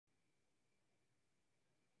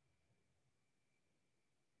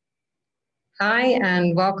Hi,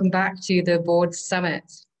 and welcome back to the Board Summit.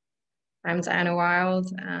 I'm Diana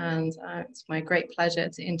Wild, and it's my great pleasure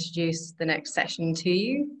to introduce the next session to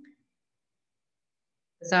you.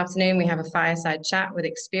 This afternoon, we have a fireside chat with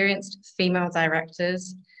experienced female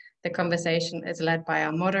directors. The conversation is led by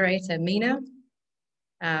our moderator, Mina.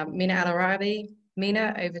 Mina Al-Oraibi.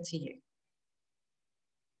 Mina, over to you.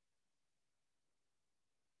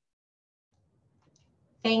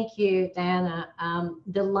 Thank you, Diana.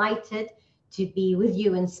 Delighted to be with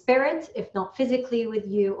you in spirit, if not physically with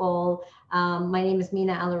you all. My name is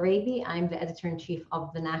Mina Al-Oraibi. I'm the editor-in-chief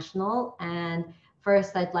of The National. And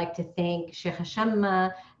first, I'd like to thank Sheikha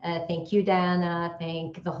Hashemi, thank you, Diana,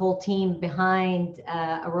 thank the whole team behind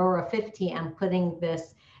Aurora 50 and putting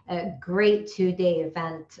this great two-day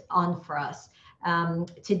event on for us.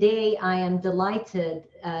 Today, I am delighted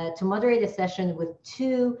to moderate a session with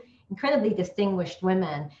two incredibly distinguished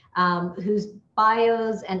women whose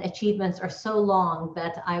bios and achievements are so long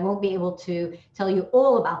that I won't be able to tell you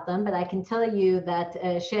all about them, but I can tell you that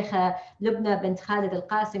Sheikha Lubna bint Khalid Al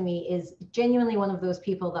Qasimi is genuinely one of those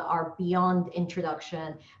people that are beyond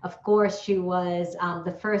introduction. Of course, she was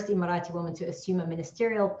the first Emirati woman to assume a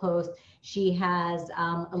ministerial post. She has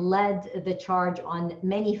led the charge on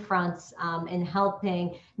many fronts in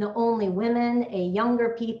helping not only women,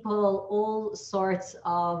 younger people, all sorts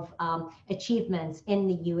of achievements in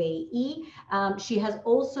the UAE. She has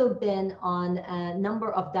also been on a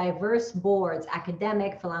number of diverse boards,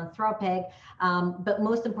 academic, philanthropic, but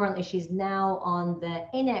most importantly, she's now on the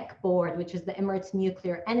ADNOC board, which is the Emirates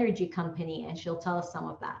Nuclear Energy Company, and she'll tell us some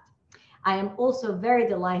of that. I am also very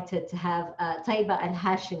delighted to have Tayba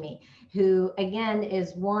Al-Hashemi, who again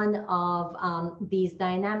is one of these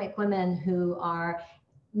dynamic women who are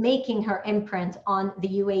making her imprint on the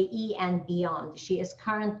UAE and beyond. She is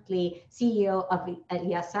currently CEO of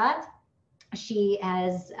Yasat. She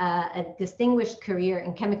has a distinguished career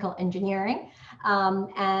in chemical engineering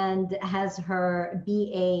and has her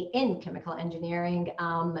BA in chemical engineering,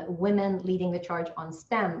 women leading the charge on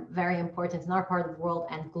STEM, very important in our part of the world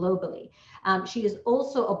and globally. She is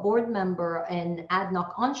also a board member in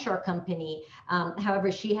ADNOC Onshore company.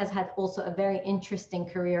 However, she has had also a very interesting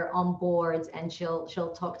career on boards, and she'll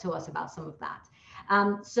talk to us about some of that.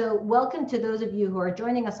 So welcome to those of you who are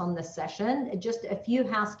joining us on this session. Just a few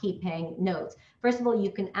housekeeping notes. First of all,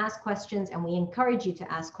 you can ask questions, and we encourage you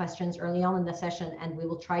to ask questions early on in the session, and we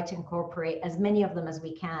will try to incorporate as many of them as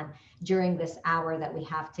we can during this hour that we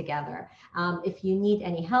have together. If you need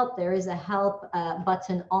any help, there is a help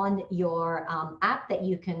button on your app that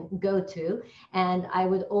you can go to. And I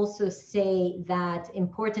would also say that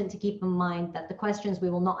important to keep in mind that the questions, we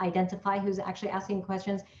will not identify who's actually asking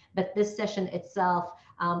questions, but this session itself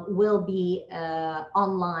will be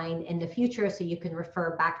online in the future, so you can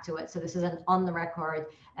refer back to it. So this is an on-the-record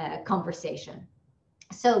conversation.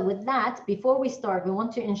 So with that, before we start, we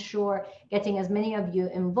want to ensure getting as many of you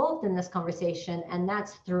involved in this conversation, and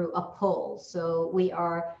that's through a poll. So we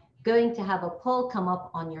are going to have a poll come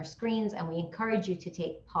up on your screens, and we encourage you to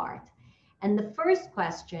take part. And the first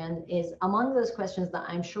question is among those questions that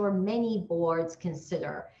I'm sure many boards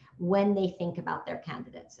consider when they think about their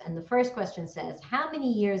candidates. And the first question says, how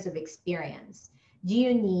many years of experience do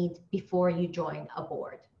you need before you join a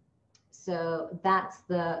board? So that's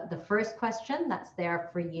the first question that's there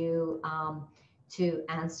for you to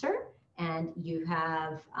answer. And you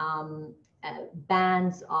have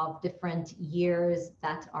bands of different years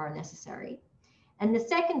that are necessary. And the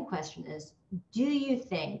second question is, do you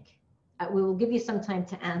think, we will give you some time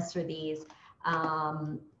to answer these,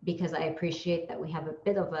 because I appreciate that we have a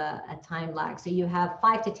bit of a time lag. So you have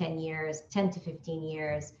 5 to 10 years, 10 to 15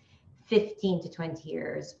 years, 15 to 20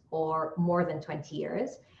 years, or more than 20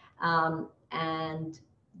 years. And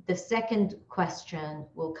the second question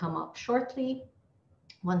will come up shortly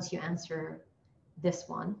once you answer this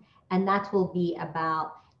one. And that will be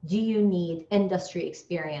about, do you need industry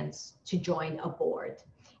experience to join a board?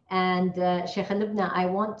 And Sheikha Lubna, I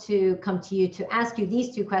want to come to you to ask you these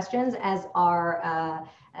two questions as our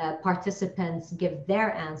participants give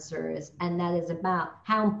their answers. And that is about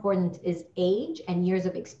how important is age and years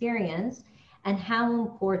of experience, and how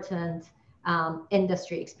important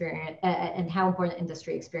industry experience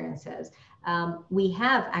industry experience is. We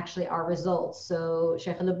have actually our results. So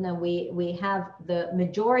Sheikha Lubna, we have the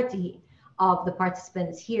majority of the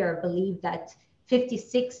participants here believe that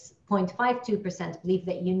 56.52% believe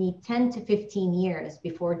that you need 10 to 15 years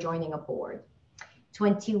before joining a board.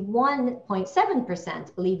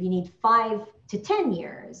 21.7% believe you need 5 to 10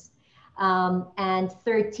 years. And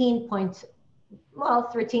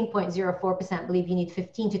 13.04% believe you need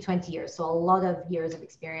 15 to 20 years. So a lot of years of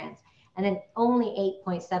experience. And then only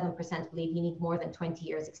 8.7% believe you need more than 20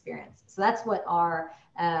 years experience. So that's what our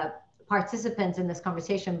participants in this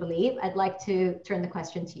conversation believe. I'd like to turn the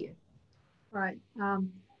question to you. Right.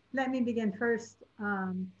 Let me begin first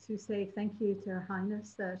to say thank you to Her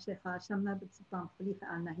Highness Sheikha Shamma bint Sultan Khalifa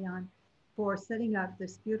Al Nahyan for setting up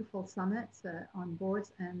this beautiful summit on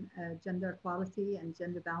boards and gender equality and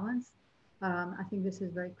gender balance. I think this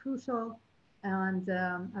is very crucial, and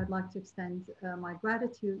I'd like to extend my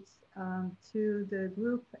gratitude to the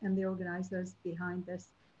group and the organizers behind this.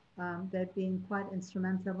 They've been quite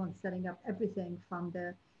instrumental in setting up everything from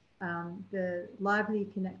the lively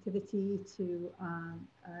connectivity to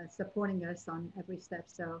supporting us on every step.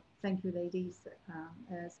 So thank you, ladies,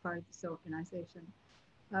 as part of this organization.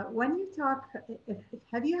 When you talk,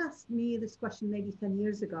 have you asked me this question maybe 10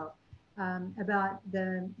 years ago about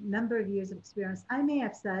the number of years of experience? I may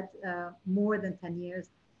have said more than 10 years,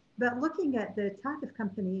 but looking at the type of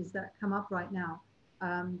companies that come up right now,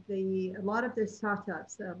 a lot of the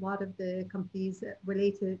startups, a lot of the companies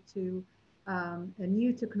related to a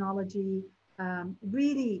new technology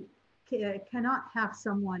really cannot have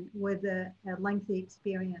someone with a lengthy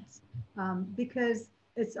experience because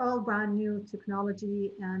it's all brand new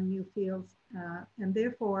technology and new fields. And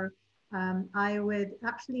therefore, I would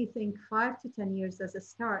actually think 5 to 10 years as a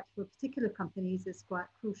start for particular companies is quite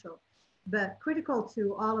crucial. But critical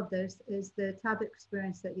to all of this is the type of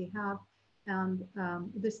experience that you have. And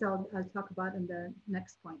this I'll talk about in the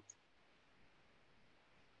next point.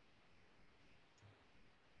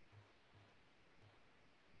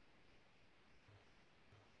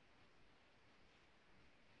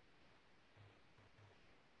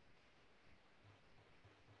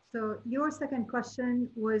 So your second question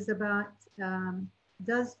was about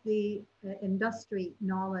does the industry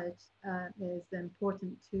knowledge is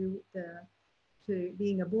important to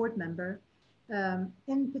being a board member?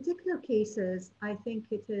 In particular cases, I think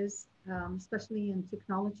it is, especially in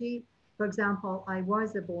technology. For example, I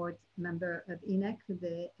was a board member of ADNOC,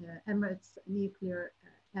 the Emirates Nuclear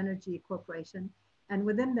Energy Corporation. And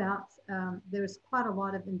within that, there's quite a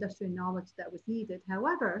lot of industry knowledge that was needed.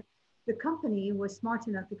 However, the company was smart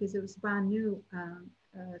enough because it was brand new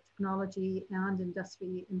technology and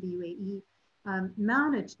industry in the UAE,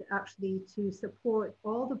 managed actually to support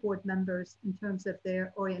all the board members in terms of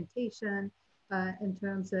their orientation, in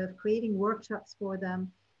terms of creating workshops for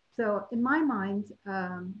them. So in my mind,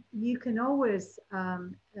 you can always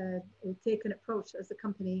take an approach as a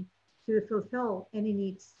company to fulfill any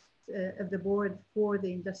needs of the board for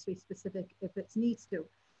the industry specific if it needs to.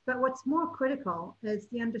 But what's more critical is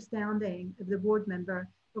the understanding of the board member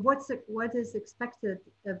of what is expected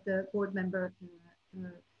of the board member.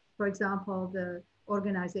 For example, the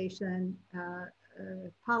organization,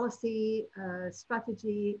 policy,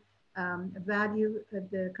 strategy, value of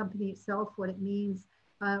the company itself, what it means.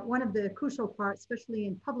 One of the crucial parts, especially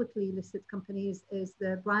in publicly listed companies, is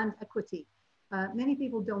the brand equity. Many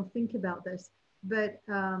people don't think about this, but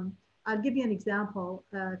I'll give you an example.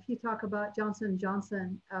 If you talk about Johnson &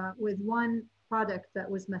 Johnson, with one product that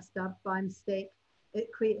was messed up by mistake,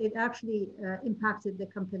 it actually impacted the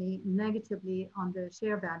company negatively on the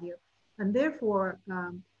share value. And therefore,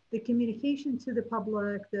 the communication to the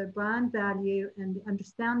public, the brand value, and the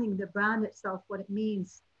understanding the brand itself, what it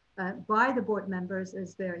means by the board members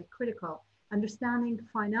is very critical. Understanding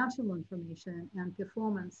financial information and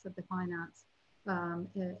performance of the finance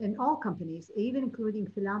in all companies, even including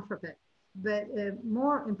philanthropic, but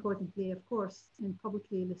more importantly, of course, in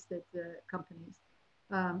publicly listed companies.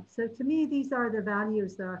 So to me, these are the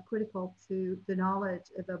values that are critical to the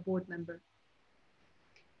knowledge of a board member.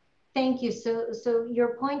 Thank you. So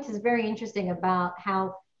your point is very interesting about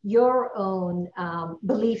how your own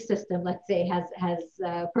belief system, let's say, has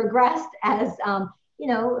progressed as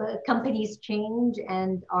companies change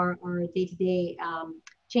and our day-to-day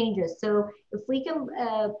changes. So if we can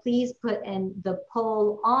please put in the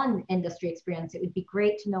poll on industry experience, it would be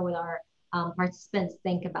great to know what our participants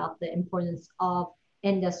think about the importance of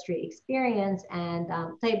industry experience. And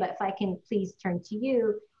Tayba, if I can please turn to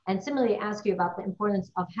you and similarly ask you about the importance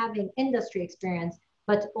of having industry experience,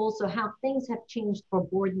 but also how things have changed for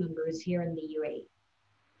board members here in the UAE.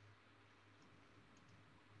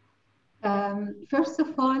 First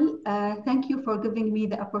of all, thank you for giving me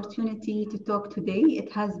the opportunity to talk today.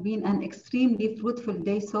 It has been an extremely fruitful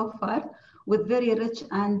day so far, with very rich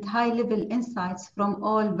and high-level insights from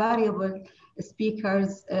all variable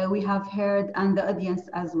speakers we have heard and the audience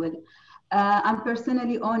as well. I'm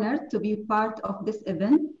personally honored to be part of this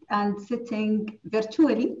event and sitting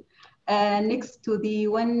virtually next to the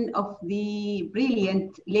one of the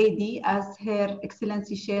brilliant lady as Her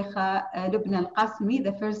Excellency Sheikha Lubna Al Qasimi,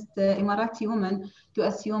 the first Emirati woman to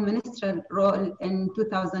assume ministerial role in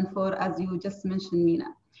 2004, as you just mentioned,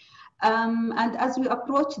 Mina. And as we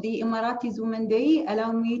approach the Emiratis Women Day,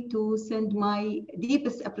 allow me to send my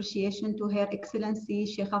deepest appreciation to Her Excellency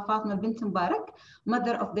Sheikha Fatima bint Mubarak,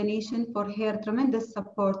 Mother of the Nation, for her tremendous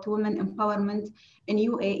support to women empowerment in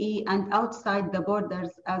UAE and outside the borders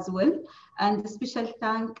as well. And a special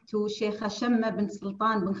thank to Sheikha Shamma bint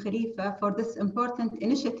Sultan bin Khalifa for this important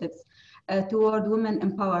initiatives toward women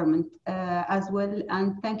empowerment as well.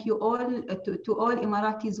 And thank you all to all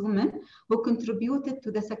Emiratis women who contributed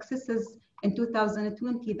to the successes in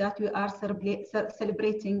 2020 that we are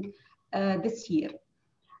celebrating this year.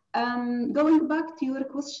 Going back to your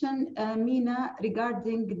question, Mina,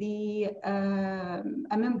 regarding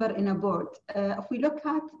a member in a board. If we look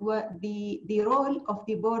at what the role of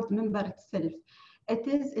the board member itself, it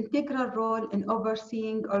is integral role in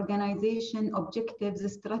overseeing organization objectives,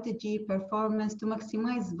 strategy, performance to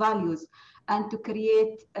maximize values and to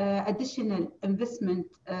create additional investment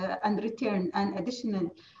and return and additional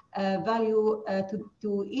value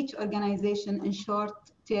to each organization in short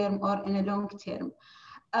term or in a long term.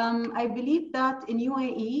 I believe that in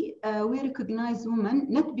UAE, we recognize women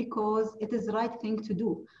not because it is the right thing to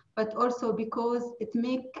do, but also because it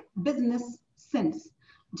makes business sense.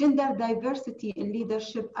 Gender diversity in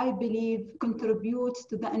leadership, I believe, contributes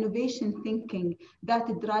to the innovation thinking that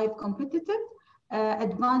drive competitive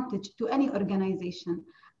advantage to any organization.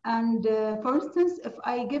 And for instance, if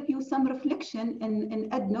I give you some reflection in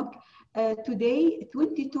ADNOC, today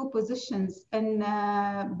 22 positions in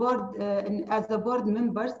board as the board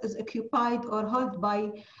members is occupied or held by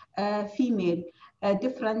female,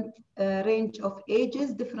 different range of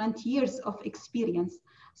ages, different years of experience.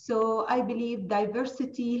 So I believe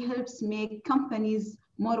diversity helps make companies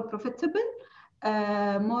more profitable,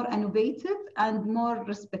 more innovative, and more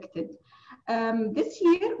respected. This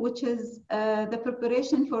year, which is the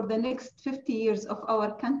preparation for the next 50 years of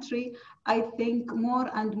our country, I think more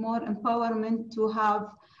and more empowerment to have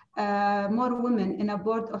more women in a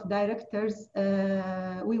board of directors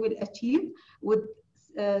we will achieve with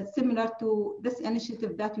similar to this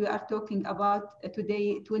initiative that we are talking about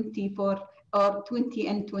today, 24 or 20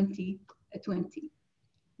 and 2020.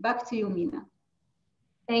 Back to you, Mina.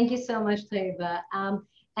 Thank you so much, Tayba.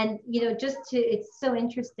 And it's so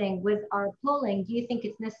interesting with our polling. Do you think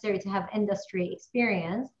it's necessary to have industry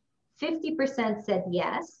experience? 50% said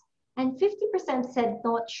yes, and 50% said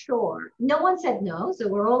not sure. No one said no, so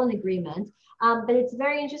we're all in agreement. But it's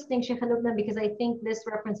very interesting, Sheikha Lubna, because I think this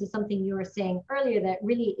references something you were saying earlier, that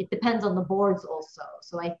really it depends on the boards also.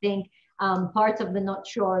 So I think part of the not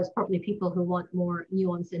sure is probably people who want more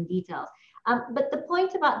nuance and details. But the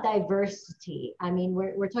point about diversity, I mean,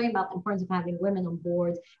 we're talking about the importance of having women on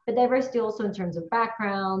boards, but diversity also in terms of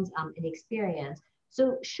backgrounds and experience.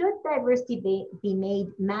 So should diversity be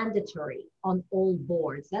made mandatory on all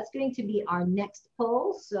boards? That's going to be our next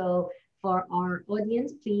poll. So for our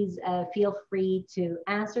audience, please feel free to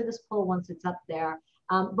answer this poll once it's up there.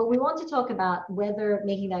 But we want to talk about whether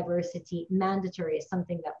making diversity mandatory is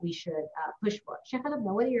something that we should push for. Sheikha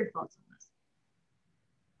Lubna, what are your thoughts on this?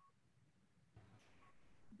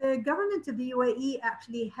 The government of the UAE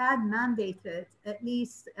actually had mandated at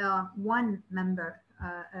least one member,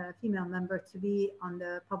 a female member, to be on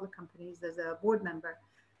the public companies as a board member.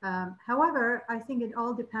 However, I think it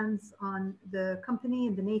all depends on the company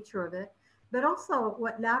and the nature of it, but also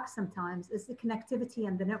what lacks sometimes is the connectivity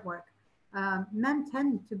and the network. Men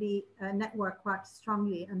tend to be network quite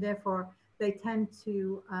strongly, and therefore they tend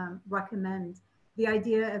to recommend the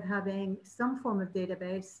idea of having some form of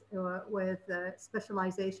database with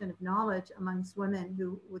specialization of knowledge amongst women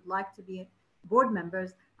who would like to be board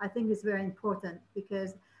members, I think is very important,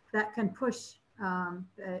 because that can push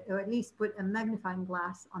or at least put a magnifying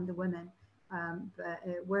glass on the women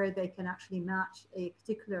where they can actually match a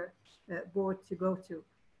particular board to go to.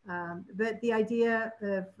 But the idea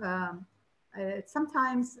of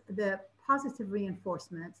sometimes the positive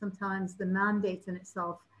reinforcement, sometimes the mandate in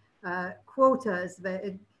itself, quotas, that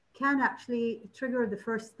it can actually trigger the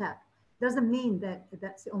first step. Doesn't mean that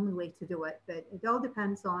that's the only way to do it, but it all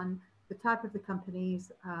depends on the type of the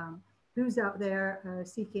companies, who's out there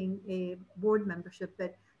seeking a board membership.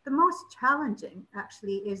 But the most challenging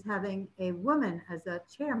actually is having a woman as a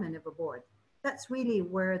chairman of a board. That's really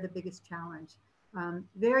where the biggest challenge.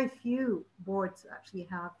 Very few boards actually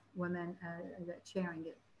have women chairing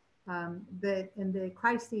it. But in the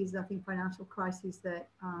crises, I think financial crises that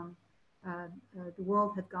the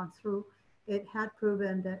world had gone through, it had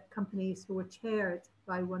proven that companies who were chaired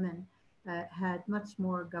by women had much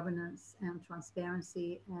more governance and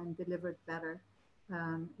transparency and delivered better.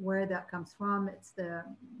 Where that comes from, it's the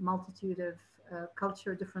multitude of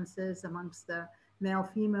culture differences amongst the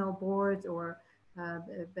male-female board, or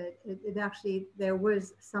but it actually, there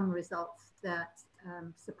was some results that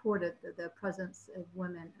supported the presence of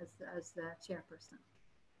women as the chairperson.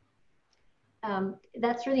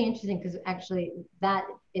 That's really interesting, because actually that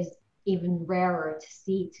is even rarer to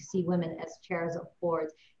see women as chairs of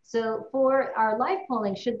boards. So for our live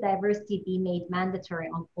polling, should diversity be made mandatory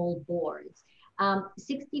on all boards?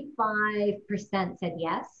 65% said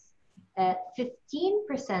yes,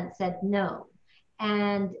 15% said no,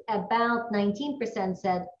 and about 19%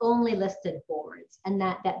 said only listed boards, and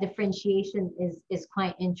that differentiation is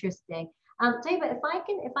quite interesting. Tayba, if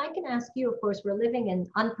I can ask you, of course, we're living in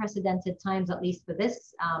unprecedented times, at least for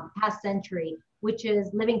this past century, which is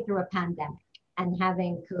living through a pandemic and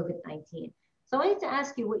having COVID-19. So I wanted to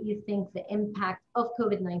ask you what you think the impact of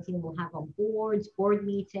COVID-19 will have on boards, board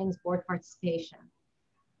meetings, board participation.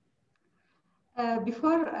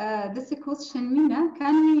 Before this question, Mina,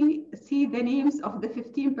 can we see the names of the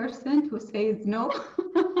 15% who says no?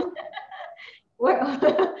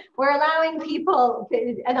 We're allowing people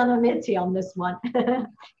anonymity on this one,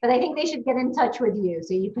 but I think they should get in touch with you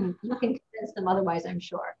so you can convince them otherwise, I'm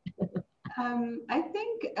sure. I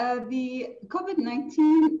think the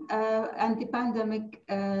COVID-19 and the pandemic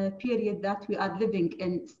period that we are living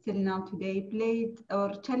in still now today played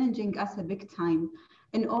or challenging us a big time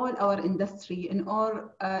in all our industry, in all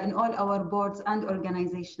our boards and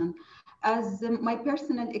organizations. As my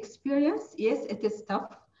personal experience, yes, it is tough.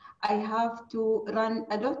 I have to run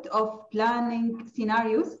a lot of planning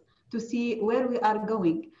scenarios to see where we are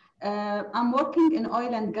going. I'm working in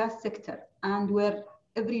oil and gas sector, and where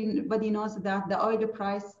everybody knows that the oil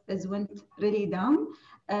price has went really down.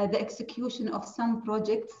 The execution of some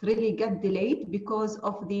projects really get delayed because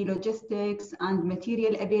of the logistics and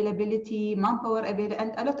material availability, manpower availability,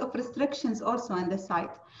 and a lot of restrictions also on the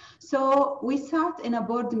site. So we sat in a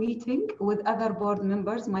board meeting with other board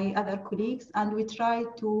members, my other colleagues, and we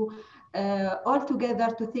tried to all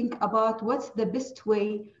together to think about what's the best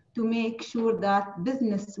way to make sure that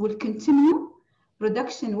business will continue,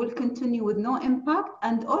 production will continue with no impact,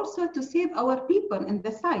 and also to save our people in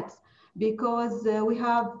the sites, because we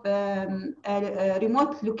have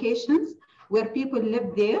remote locations where people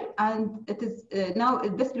live there, and it is now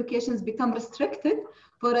these locations become restricted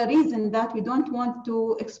for a reason that we don't want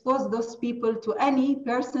to expose those people to any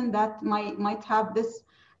person that might have this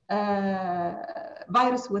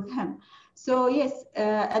virus with him. So yes,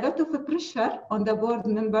 a lot of pressure on the board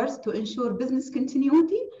members to ensure business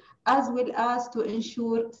continuity, as well as to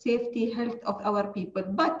ensure safety, health of our people.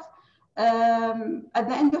 But at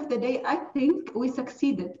the end of the day, I think we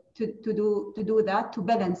succeeded to do that, to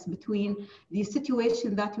balance between the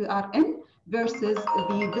situation that we are in versus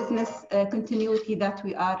the business continuity that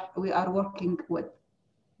we are working with.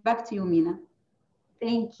 Back to you, Mina.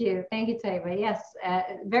 Thank you, Tayba. Yes,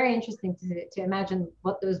 very interesting to imagine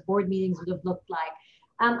what those board meetings would have looked like.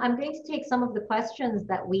 I'm going to take some of the questions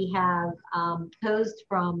that we have posed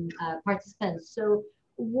from participants. So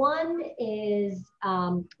one is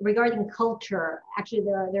regarding culture. Actually,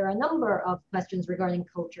 there are a number of questions regarding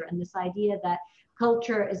culture, and this idea that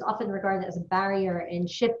culture is often regarded as a barrier in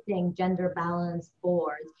shifting gender balanced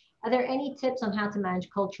boards. Are there any tips on how to manage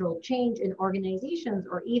cultural change in organizations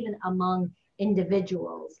or even among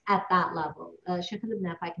individuals at that level? Sheikha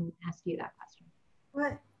Lubna, if I can ask you that question.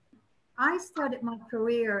 Well, I started my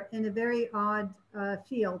career in a very odd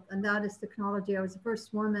field, and that is technology. I was the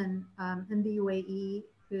first woman in the UAE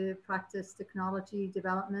to practice technology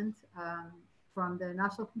development, from the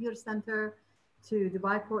National Computer Center to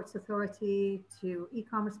Dubai Ports Authority to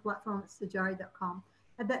e-commerce platforms, Sajari.com.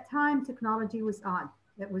 At that time, technology was odd.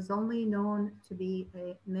 It was only known to be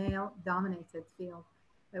a male-dominated field.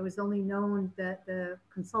 It was only known that the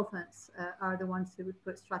consultants are the ones who would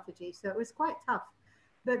put strategy. So it was quite tough.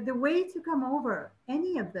 But the way to come over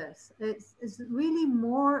any of this is really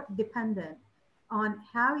more dependent on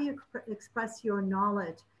how you express your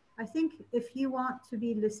knowledge. I think if you want to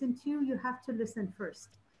be listened to, you have to listen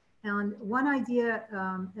first. And one idea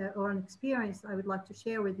or an experience I would like to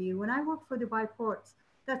share with you, when I worked for Dubai Ports,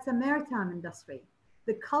 that's a maritime industry.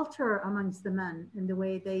 The culture amongst the men and the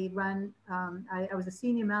way they run, I was a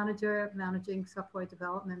senior manager managing software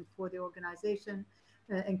development for the organization,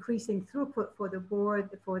 increasing throughput for the board,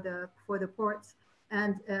 for the ports,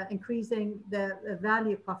 and increasing the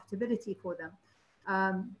value profitability for them.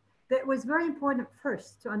 That was very important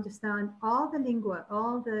first to understand all the lingua,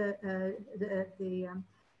 all the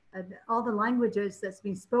all the languages that's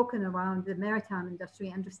been spoken around the maritime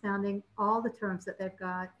industry, understanding all the terms that they've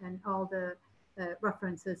got and all the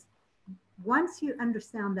references. Once you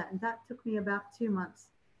understand that, and that took me about 2 months,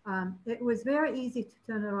 it was very easy to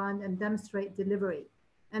turn around and demonstrate delivery.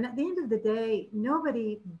 And at the end of the day,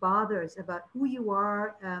 nobody bothers about who you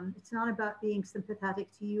are. It's not about being sympathetic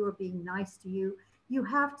to you or being nice to you. You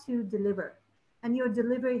have to deliver, and your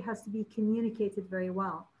delivery has to be communicated very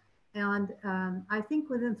well. And I think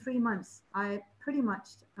within 3 months, I pretty much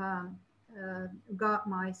got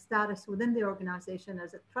my status within the organization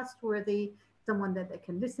as a trustworthy, someone that they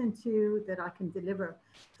can listen to, that I can deliver.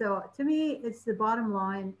 So to me, it's the bottom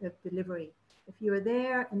line of delivery. If you're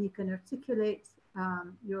there and you can articulate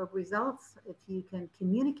your results, if you can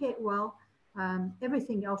communicate well,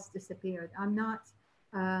 everything else disappeared. I'm not,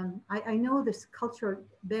 I know this cultural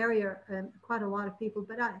barrier, quite a lot of people,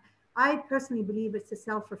 but I personally believe it's a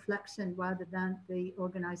self-reflection rather than the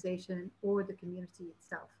organization or the community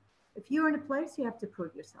itself. If you're in a place, you have to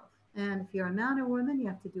prove yourself. And if you're a man or woman, you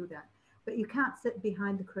have to do that. But you can't sit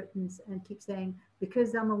behind the curtains and keep saying,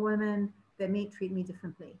 because I'm a woman, they may treat me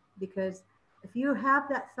differently. Because if you have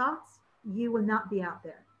that thought, you will not be out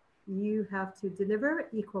there. You have to deliver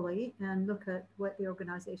equally and look at what the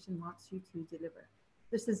organization wants you to deliver.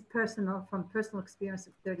 This is personal, from personal experience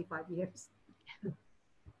of 35 years.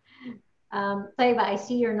 Tayba, I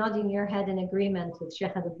see you're nodding your head in agreement with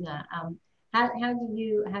Sheikha Lubna. How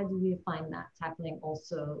do you find that tackling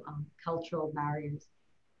also cultural barriers?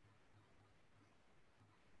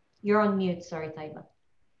 You're on mute, sorry, Tayba.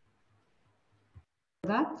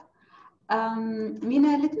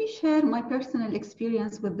 Mina, let me share my personal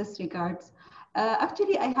experience with this regards.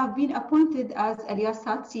 Actually, I have been appointed as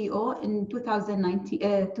Yasat CEO in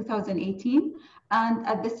 2018, and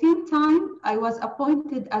at the same time, I was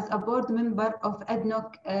appointed as a board member of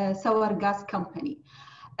ADNOC sour gas company.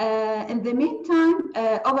 In the meantime,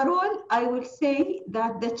 overall, I will say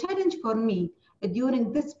that the challenge for me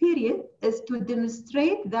during this period is to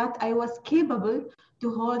demonstrate that I was capable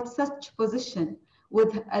to hold such position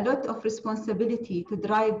with a lot of responsibility to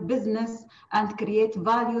drive business and create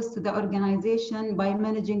values to the organization by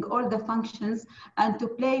managing all the functions, and to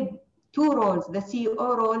play two roles, the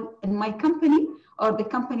CEO role in my company or the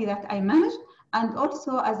company that I manage, and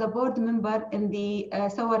also as a board member in the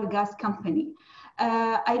sour gas company.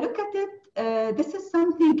 I look at it, this is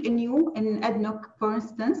something new in ADNOC, for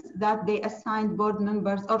instance, that they assign board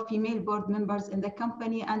members or female board members in the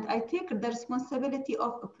company. And I take the responsibility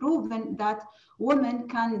of proving that women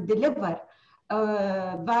can deliver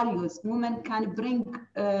values, women can bring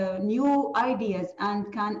new ideas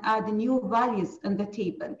and can add new values on the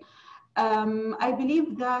table. I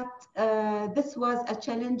believe that this was a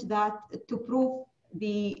challenge that to prove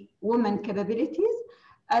the women capabilities,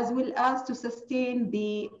 as well as to sustain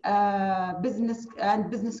the business and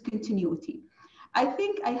business continuity. I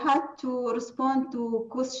think I had to respond to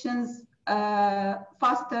questions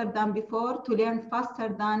faster than before, to learn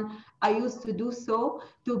faster than I used to do so,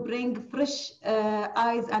 to bring fresh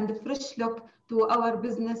eyes and a fresh look to our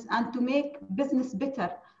business and to make business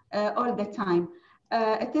better all the time.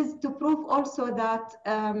 It is to prove also that,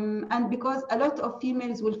 and because a lot of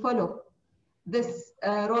females will follow this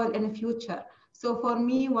role in the future. So for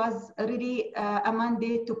me was really a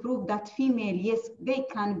mandate to prove that female, yes, they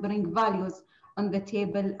can bring values on the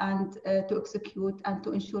table and to execute and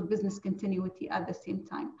to ensure business continuity at the same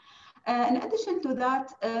time. In addition to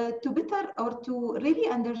that, to better or to really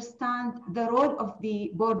understand the role of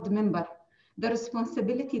the board member, the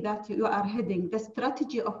responsibility that you are heading, the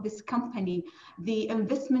strategy of this company, the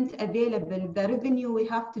investment available, the revenue we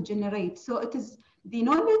have to generate. So it is the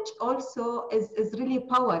knowledge also is really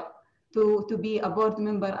power to be a board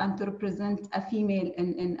member and to represent a female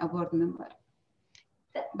in a board member.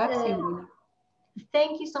 Back to you, Mina.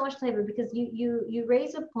 Thank you so much, Tayba, because you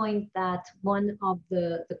raise a point that one of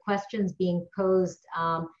the questions being posed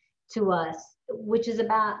to us, which is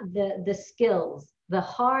about the skills, the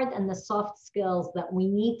hard and the soft skills that we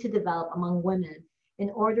need to develop among women in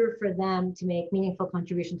order for them to make meaningful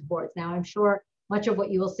contribution to boards. Now, I'm sure much of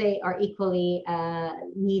what you will say are equally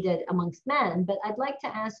needed amongst men, but I'd like to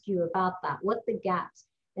ask you about that. What the gaps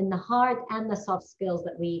in the hard and the soft skills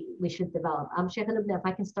that we should develop? Sheikha Lubna, if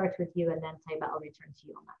I can start with you, and then Tayba, I'll return to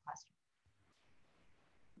you on that question.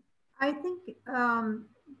 I think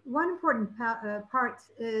one important part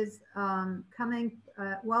is coming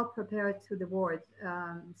well prepared to the board.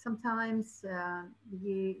 Sometimes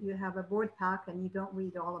you have a board pack and you don't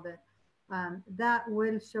read all of it. That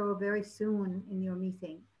will show very soon in your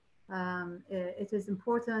meeting. It is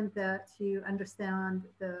important that you understand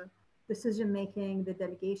the decision-making, the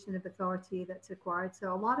delegation of authority that's required. So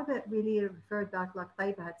a lot of it really referred back, like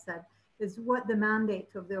Tayba had said, is what the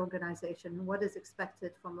mandate of the organization, what is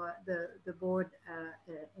expected from the board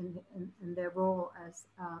in their role as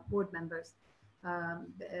board members.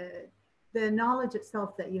 The knowledge itself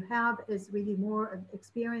that you have is really more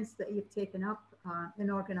experience that you've taken up in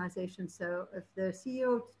organizations. So if the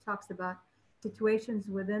CEO talks about situations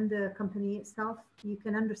within the company itself, you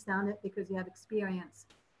can understand it because you have experience,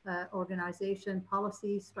 organization,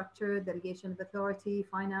 policy, structure, delegation of authority,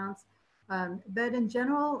 finance. But in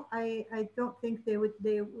general, I don't think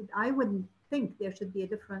I wouldn't think there should be a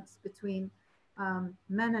difference between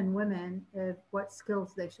men and women of what skills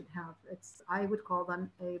they should have. I would call them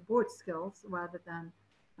a board skills rather than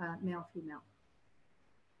male, female.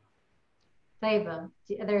 Tayba,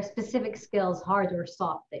 are there specific skills, hard or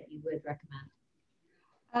soft, that you would recommend?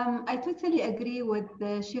 I totally agree with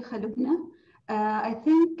Sheikha Lubna. I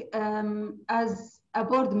think as a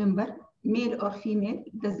board member, male or female,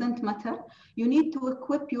 doesn't matter. You need to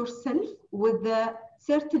equip yourself with a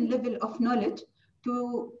certain level of knowledge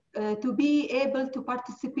to be able to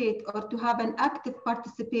participate or to have an active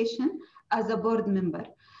participation as a board member.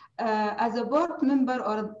 As a board member,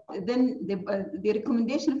 or then the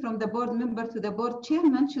recommendation from the board member to the board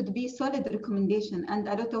chairman should be solid recommendation, and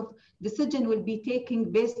a lot of decision will be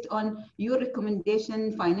taken based on your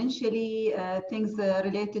recommendation financially, things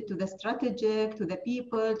related to the strategic, to the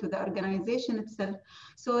people, to the organization itself.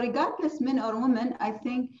 So regardless, men or women, I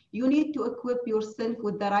think you need to equip yourself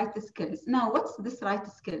with the right skills. Now, what's this right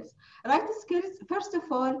skills? Right skills, first of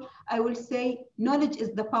all, I will say knowledge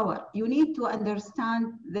is the power. You need to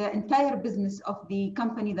understand the entire business of the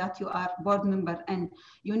company that you are board member, and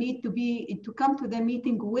you need to come to the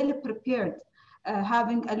meeting well prepared,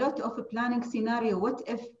 having a lot of a planning scenario. What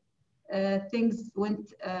if things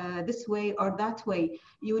went this way or that way?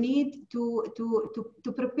 You need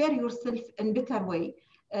to prepare yourself in better way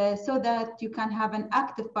so that you can have an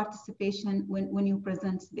active participation when you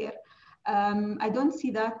present there. I don't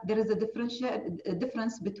see that there is a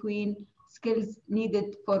difference between skills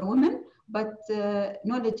needed for women, but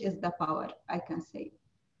knowledge is the power, I can say.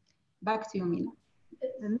 Back to you, Mina.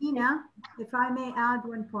 Mina, if I may add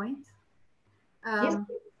one point. Yes.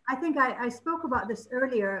 I think I spoke about this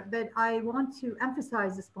earlier, but I want to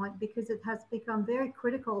emphasize this point because it has become very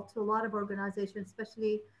critical to a lot of organizations,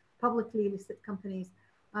 especially publicly listed companies.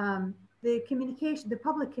 The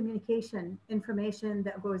public communication information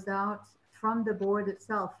that goes out from the board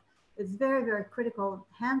itself is very, very critical.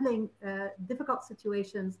 Handling difficult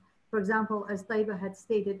situations, for example, as Tayba had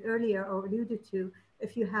stated earlier or alluded to,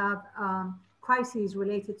 if you have crises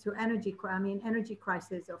related to energy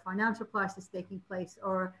crisis or financial crisis taking place,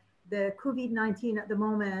 or the COVID-19 at the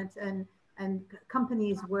moment, and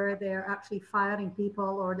companies where they're actually firing people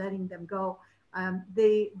or letting them go.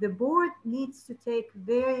 The board needs to take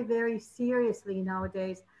very, very seriously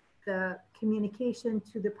nowadays the communication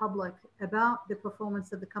to the public about the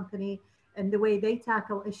performance of the company and the way they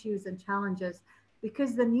tackle issues and challenges,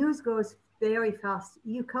 because the news goes very fast.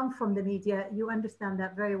 You come from the media, you understand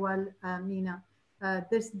that very well, Mina.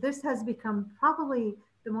 This has become probably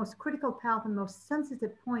the most critical part and most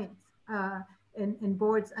sensitive point in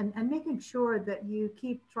boards, and making sure that you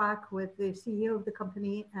keep track with the CEO of the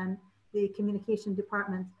company and the communication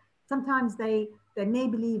department. Sometimes they may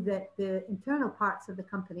believe that the internal parts of the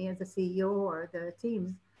company as a CEO or the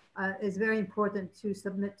teams is very important to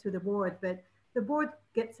submit to the board, but the board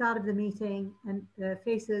gets out of the meeting and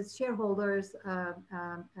faces shareholders,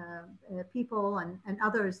 people and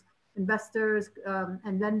others, investors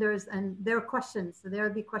and lenders, and there are questions. So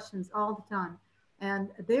there'll be questions all the time. And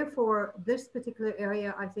therefore, this particular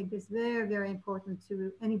area, I think, is very, very important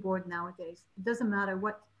to any board nowadays. It doesn't matter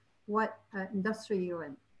what industry you're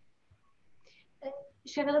in.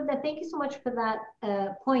 Sheikha Lubna, thank you so much for that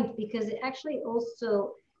point, because it actually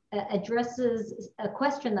also addresses a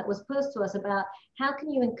question that was posed to us about how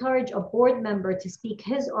can you encourage a board member to speak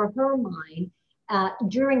his or her mind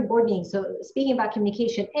during board meetings. So speaking about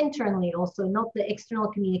communication internally also, not the external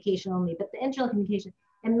communication only, but the internal communication,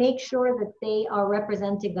 and make sure that they are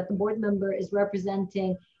representing, that the board member is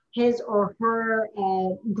representing his or her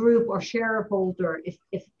group or shareholder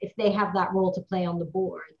if they have that role to play on the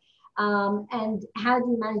board. And how do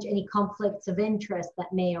you manage any conflicts of interest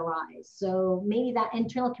that may arise? So maybe that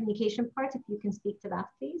internal communication part, if you can speak to that,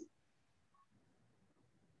 please.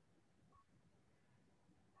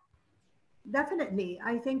 Definitely.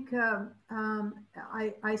 I think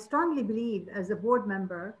I strongly believe as a board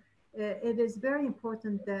member, it is very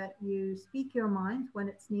important that you speak your mind when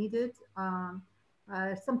it's needed.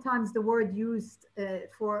 Sometimes the word used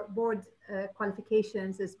for board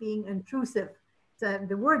qualifications is being intrusive. So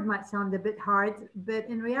the word might sound a bit hard, but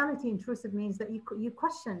in reality, intrusive means that you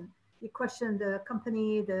question the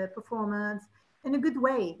company, the performance in a good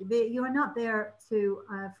way. You are not there to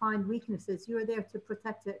find weaknesses. You are there to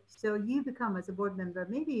protect it. So you become, as a board member,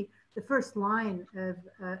 maybe the first line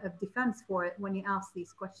of defense for it when you ask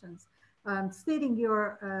these questions. Stating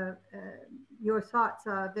your thoughts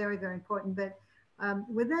are very, very important. But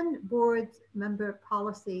within board member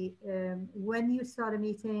policy, when you start a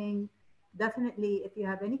meeting, definitely if you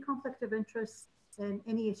have any conflict of interest in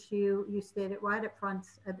any issue, you state it right up front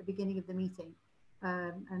at the beginning of the meeting.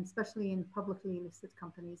 And especially in publicly listed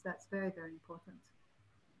companies, that's very, very important.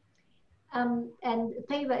 And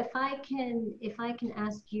Tayba, if I can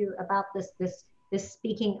ask you about this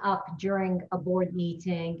speaking up during a board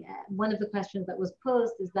meeting, one of the questions that was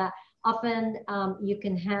posed is that often you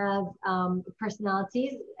can have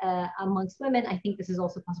personalities amongst women. I think this is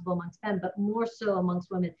also possible amongst men, but more so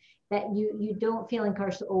amongst women, that you don't feel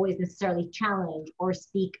encouraged to always necessarily challenge or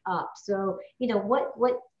speak up. So, you know,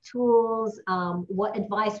 what tools, what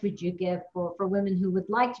advice would you give for women who would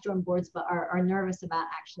like to join boards but are nervous about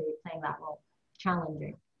actually playing that role,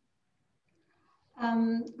 challenging?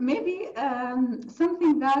 Maybe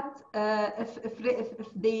something that if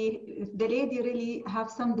the lady really have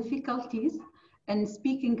some difficulties in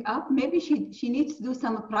speaking up, maybe she needs to do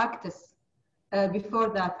some practice before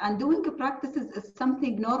that. And doing practices is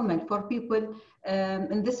something normal for people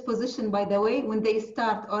in this position, by the way, when they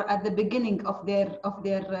start or at the beginning of their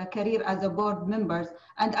career as a board members.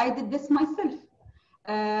 And I did this myself.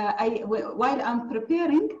 While I'm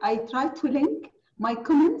preparing, I try to link my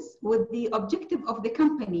comments with the objective of the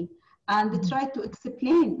company and try to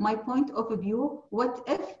explain my point of view. What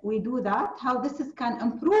if we do that, how this can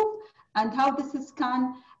improve, and how this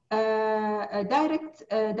can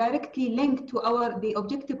directly linked to the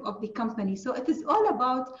objective of the company. So it is all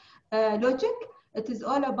about logic. It is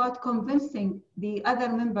all about convincing the other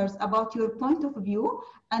members about your point of view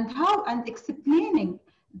and explaining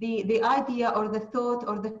the idea or the thought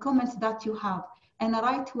or the comments that you have in a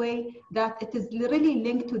right way, that it is really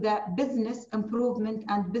linked to the business improvement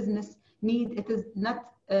and business need. It is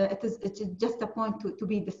not, it's just a point to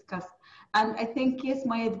be discussed. And I think, yes,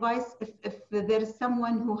 my advice, if there is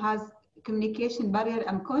someone who has communication barrier,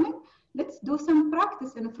 I'm calling, let's do some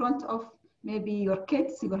practice in front of maybe your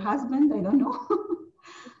kids, your husband, I don't know.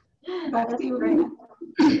 Back to you, Mina.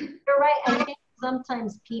 You're right. I think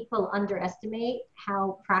sometimes people underestimate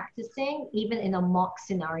how practicing, even in a mock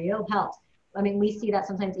scenario, helps. I mean, we see that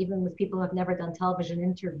sometimes even with people who have never done television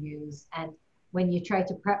interviews, and when you try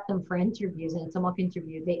to prep them for interviews and it's a mock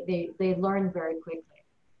interview, they learn very quickly.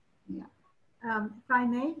 Yeah. If I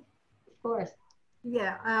may? Of course.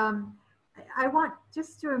 Yeah. I want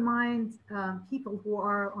just to remind people who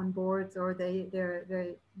are on boards or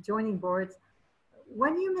they're joining boards,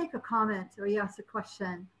 when you make a comment or you ask a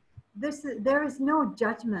question, there is no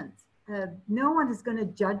judgment. No one is going to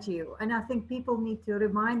judge you. And I think people need to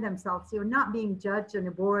remind themselves, you're not being judged on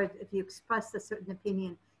a board if you express a certain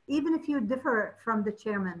opinion, even if you differ from the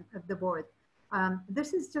chairman of the board.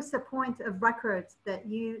 This is just a point of record that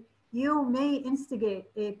you may instigate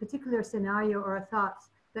a particular scenario or a thought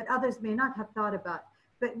that others may not have thought about.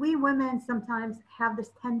 But we women sometimes have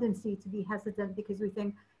this tendency to be hesitant because we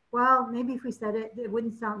think, well, maybe if we said it, it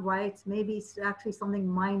wouldn't sound right. Maybe it's actually something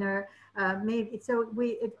minor. It's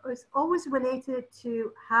always related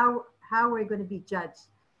to how we're going to be judged.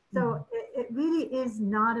 So it really is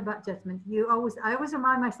not about judgment. I always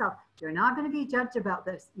remind myself, you're not going to be judged about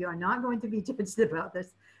this. You're not going to be judged about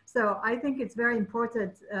this. So I think it's very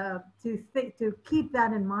important to keep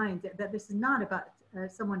that in mind, that this is not about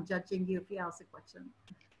someone judging you if you ask a question.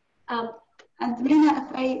 And Mina,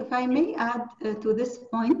 if I may add to this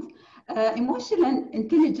point, emotional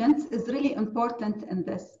intelligence is really important in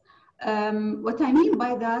this. What I mean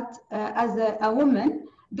by that, as a woman,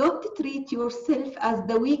 don't treat yourself as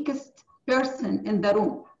the weakest person in the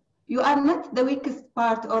room. You are not the weakest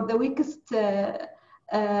part or the weakest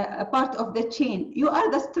part of the chain. You are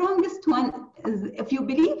the strongest one. If you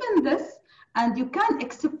believe in this and you can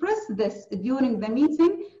express this during the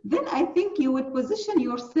meeting, then I think you will position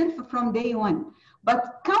yourself from day one.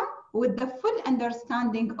 But come with the full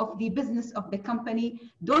understanding of the business of the company.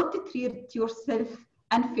 Don't treat yourself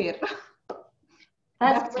unfair.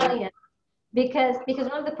 That's brilliant. Because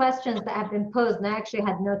one of the questions that have been posed, and I actually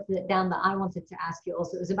had noted it down that I wanted to ask you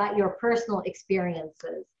also, is about your personal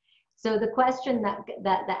experiences. So the question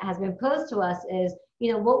that has been posed to us is,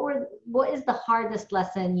 you know, what is the hardest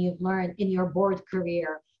lesson you've learned in your board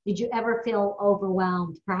career? Did you ever feel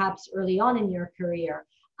overwhelmed, perhaps early on in your career?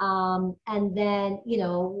 And then, you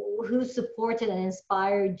know, who supported and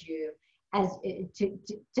inspired you as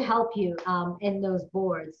to help you in those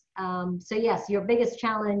boards? So yes, your biggest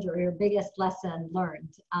challenge or your biggest lesson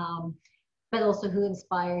learned, but also who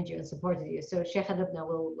inspired you and supported you. So Sheikha Lubna,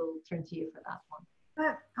 we'll turn to you for that one.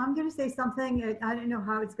 But I'm going to say something, I don't know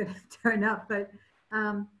how it's going to turn up, but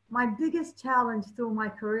my biggest challenge through my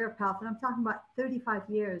career path, and I'm talking about 35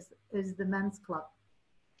 years, is the men's club.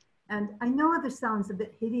 And I know this sounds a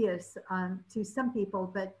bit hideous to some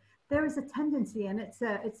people, but there is a tendency, and it's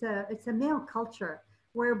a male culture,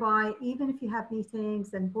 whereby even if you have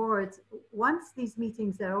meetings and boards, once these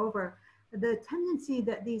meetings are over, the tendency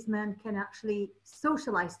that these men can actually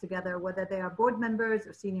socialize together, whether they are board members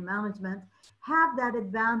or senior management, have that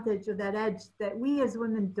advantage or that edge that we as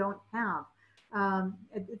women don't have.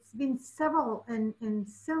 It's been several in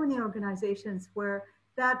so many organizations where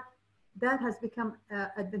that has become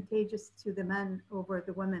advantageous to the men over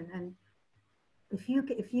the women. And if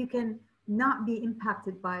you can not be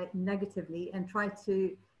impacted by it negatively and try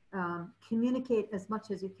to communicate as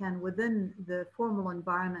much as you can within the formal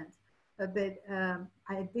environment, but the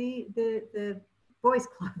boys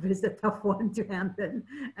club is a tough one to handle,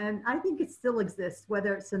 and I think it still exists,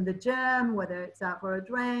 whether it's in the gym, whether it's out for a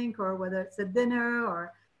drink, or whether it's a dinner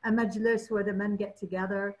or a majlis where the men get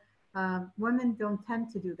together. Women don't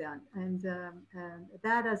tend to do that, and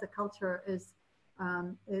that as a culture it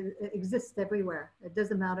exists everywhere. It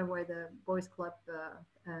doesn't matter where the boys club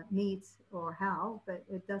meets or how, but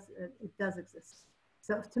it does exist.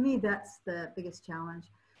 So to me, that's the biggest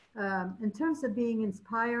challenge. In terms of being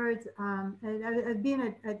inspired, I've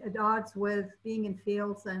been at odds with being in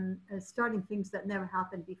fields and starting things that never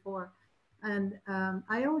happened before. And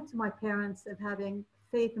I owe it to my parents of having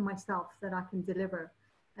faith in myself that I can deliver.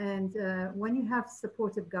 And when you have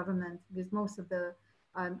supportive government, because most of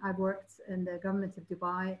I've worked in the government of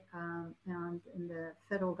Dubai and in the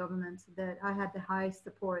federal government, that I had the highest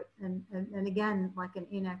support. And again, like in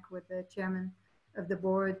ADNOC with the chairman of the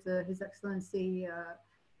board, His Excellency,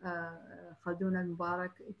 Khalid Al Mubarak,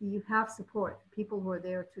 you have support, people who are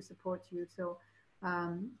there to support you. So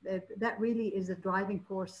that really is a driving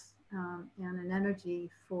force and an energy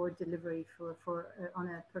for delivery for on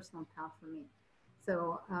a personal path for me.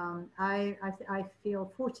 So I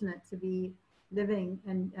feel fortunate to be living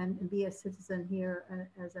and be a citizen here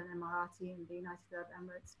as an Emirati in the United Arab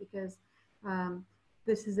Emirates, because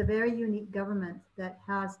this is a very unique government that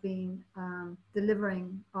has been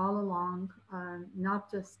delivering all along, not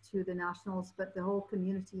just to the nationals, but the whole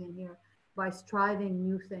community in here by striving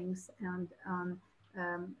new things and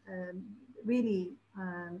really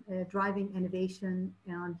driving innovation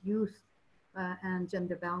and youth and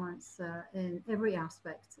gender balance in every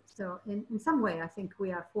aspect. So in some way, I think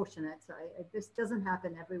we are fortunate. This doesn't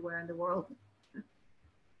happen everywhere in the world.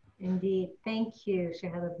 Indeed. Thank you,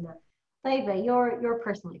 Sheikha Lubna. Tayba, your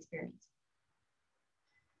personal experience.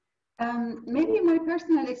 Maybe my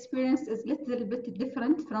personal experience is a little bit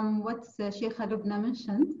different from what Sheikha Lubna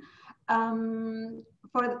mentioned.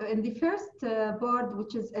 In the first board,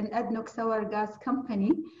 which is an ADNOC sour gas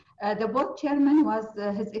company, the board chairman was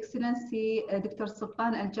His Excellency Dr.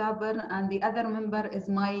 Sultan Al Jaber, and the other member is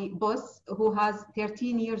my boss, who has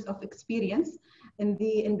 13 years of experience in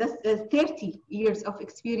the 30 years of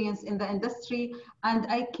experience in the industry, and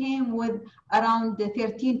I came with around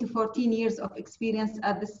 13 to 14 years of experience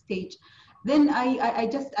at this stage. Then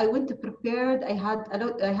I went prepared. I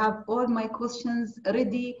have all my questions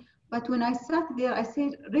ready. But when I sat there, I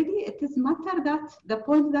said, really, it is matter that the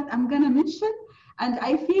point that I'm gonna mention, and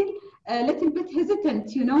I feel a little bit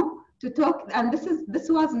hesitant, you know, to talk. And this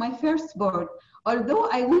was my first board, although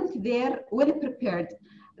I went there well prepared.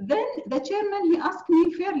 Then the chairman, he asked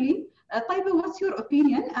me fairly, Tayba, what's your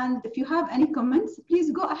opinion? And if you have any comments, please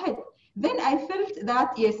go ahead. Then I felt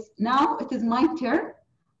that, yes, now it is my turn.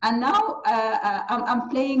 And now I'm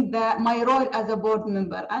playing my role as a board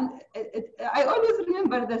member. And I always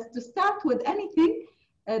remember this, to start with anything,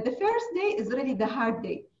 the first day is really the hard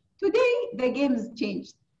day. Today, the game has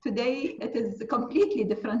changed. Today, it is completely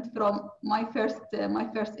different from my first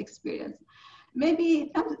experience.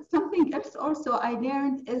 Maybe something else also I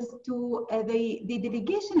learned is to the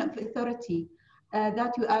delegation of authority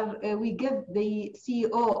that we give the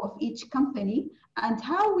CEO of each company, and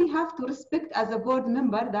how we have to respect as a board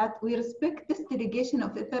member that we respect this delegation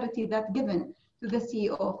of authority that given to the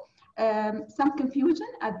CEO. Some confusion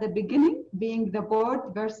at the beginning, being the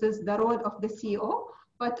board versus the role of the CEO,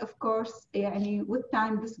 but of course, with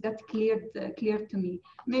time, this got clear to me.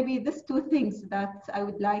 Maybe these two things that I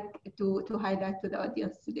would like to highlight to the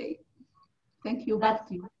audience today. Thank you. Back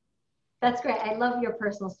to you. That's great. I love your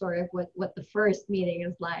personal story of what the first meeting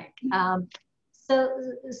is like.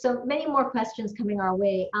 So many more questions coming our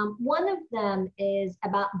way. One of them is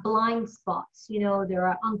about blind spots. You know, there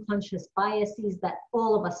are unconscious biases that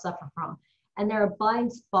all of us suffer from, and there are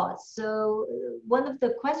blind spots. So one of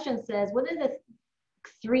the questions says, what are the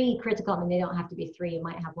three critical, I mean, they don't have to be three, you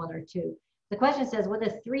might have one or two. The question says, what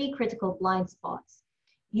are three critical blind spots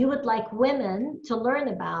you would like women to learn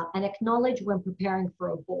about and acknowledge when preparing for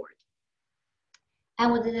a board?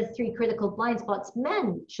 And what are the three critical blind spots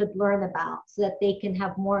men should learn about so that they can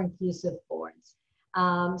have more inclusive boards?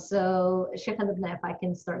 So Sheikha Lubna, if I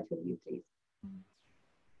can start with you, please.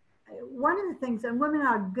 One of the things, and women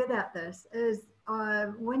are good at this, is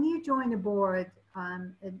when you join a board,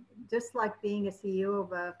 just like being a CEO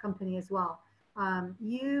of a company as well,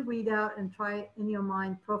 you read out and try in your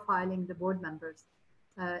mind profiling the board members.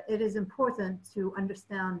 It is important to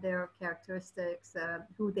understand their characteristics,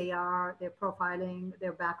 who they are, their profiling,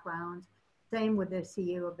 their background. Same with the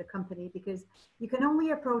CEO of the company, because you can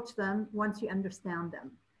only approach them once you understand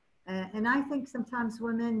them. And I think sometimes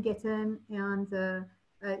women get in and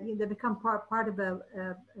they become part of a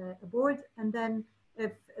board, and then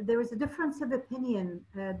if there is a difference of opinion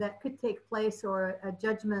that could take place or a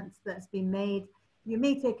judgment that's been made, you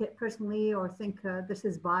may take it personally or think this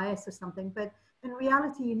is bias or something, but in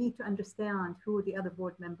reality, you need to understand who the other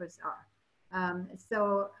board members are.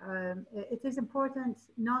 It is important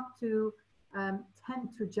not to tend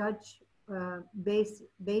to judge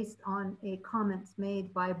based on a comment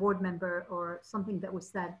made by a board member or something that was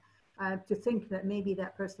said, to think that maybe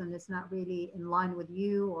that person is not really in line with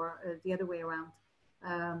you or the other way around.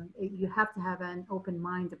 You have to have an open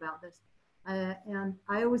mind about this. And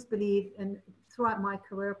I always believe, and throughout my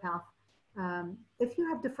career path, if you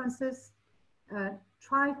have differences,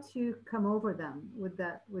 try to come over them with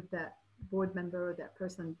that board member or that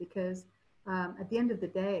person, because at the end of the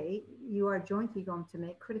day, you are jointly going to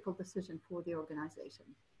make critical decisions for the organization.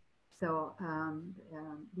 So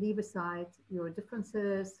leave aside your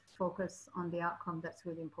differences, focus on the outcome. That's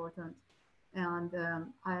really important. And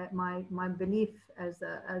my belief as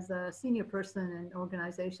a senior person in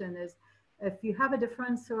organization is, if you have a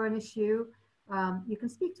difference or an issue, you can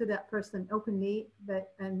speak to that person openly,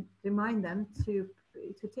 and remind them to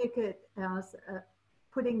take it as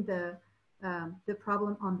putting the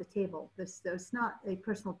problem on the table. It's not a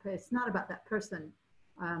personal. It's not about that person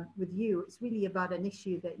with you. It's really about an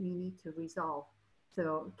issue that you need to resolve.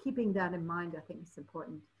 So keeping that in mind, I think is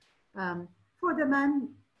important. For the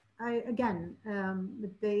men, at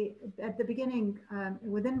the beginning,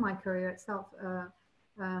 within my career itself,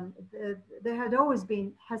 there had always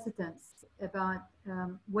been hesitance about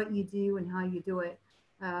what you do and how you do it.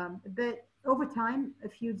 But over time,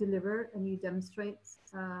 if you deliver and you demonstrate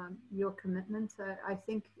your commitment, I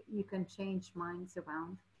think you can change minds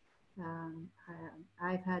around.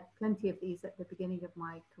 I've had plenty of these at the beginning of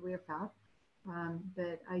my career path,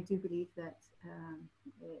 but I do believe that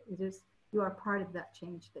you are part of that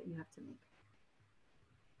change that you have to make.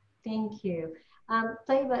 Thank you.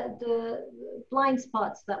 Tayba, the blind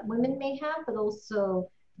spots that women may have, but also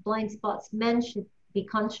blind spots men should be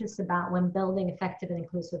conscious about when building effective and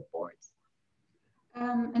inclusive boards.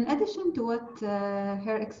 In addition to what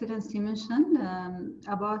Her Excellency mentioned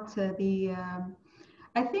about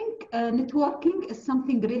I think networking is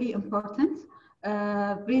something really important.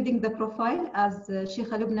 Reading the profile, as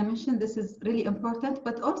Sheikha Lubna mentioned, this is really important,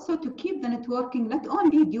 but also to keep the networking not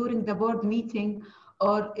only during the board meeting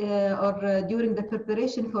or during the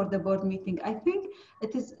preparation for the board meeting. I think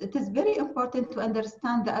it is very important to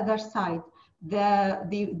understand the other side, the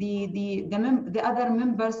other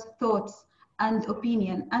members' thoughts and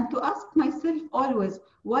opinion, and to ask myself always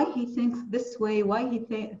why he thinks this way, why he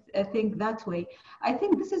think that way. I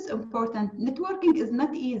think this is important. Networking is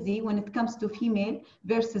not easy when it comes to female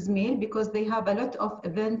versus male, because they have a lot of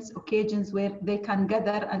events, occasions where they can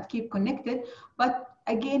gather and keep connected. But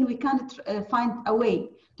again, we can't find a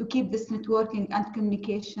way to keep this networking and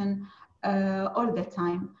communication all the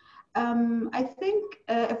time. I think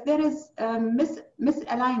if there is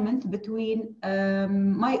misalignment between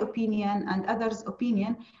my opinion and others'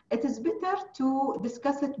 opinion, it is better to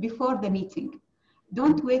discuss it before the meeting.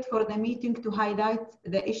 Don't wait for the meeting to highlight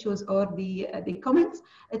the issues or the comments.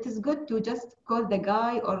 It is good to just call the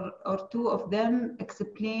guy or two of them,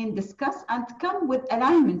 explain, discuss, and come with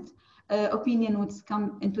alignment. Opinion would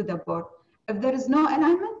come into the board. If there is no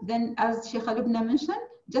alignment, then as Sheikha Lubna mentioned,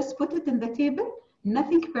 just put it in the table.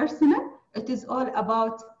 Nothing personal. It is all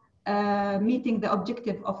about meeting the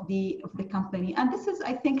objective of the company, and this is,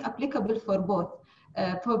 I think, applicable for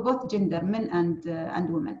both gender, men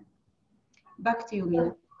and women. Back to you,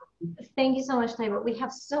 Mina. Thank you so much, Tayba. We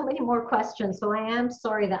have so many more questions, so I am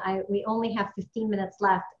sorry that we only have 15 minutes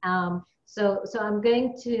left. So I'm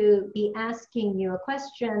going to be asking you a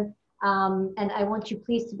question, and I want you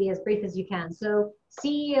please to be as brief as you can. So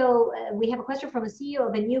CEO, we have a question from a CEO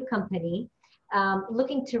of a new company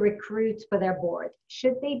looking to recruit for their board.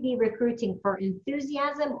 Should they be recruiting for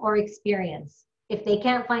enthusiasm or experience? If they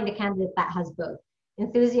can't find a candidate that has both,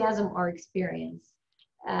 enthusiasm or experience.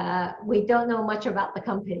 We don't know much about the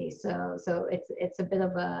company, so it's a bit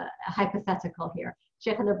of a hypothetical here.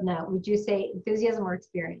 Sheikha Lubna, would you say enthusiasm or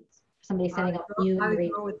experience? Somebody setting up new. I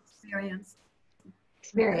would go with experience.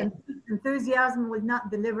 Experience. Enthusiasm would not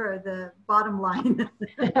deliver the bottom line.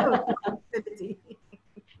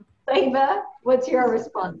 Tayba, what's your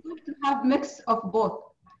response? To have mix of both.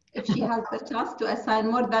 If she has the chance to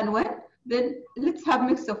assign more than one, then let's have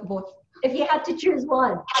mix of both. If you had to choose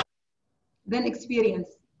one. Then experience.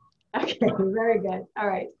 Okay, very good. All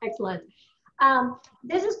right, excellent.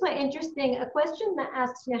 This is quite interesting. A question that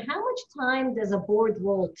asks, how much time does a board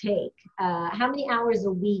role take? How many hours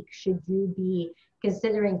a week should you be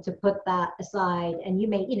considering to put that aside? And you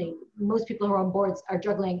may, most people who are on boards are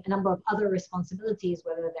juggling a number of other responsibilities,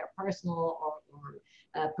 whether they're personal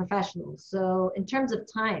or professional. So in terms of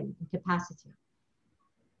time and capacity.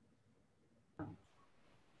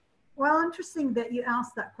 Well, interesting that you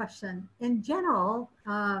asked that question. In general,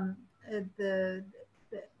 a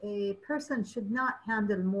person should not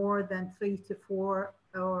handle more than 3 to 4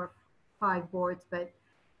 or 5 boards, but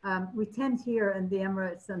we tend here in the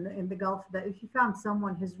Emirates and in the Gulf that if you found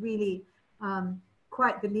someone who's really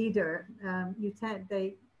quite the leader, you tend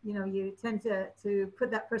to put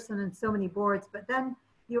that person in so many boards, but then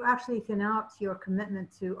you actually thin out your commitment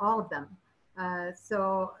to all of them.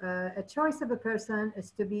 So a choice of a person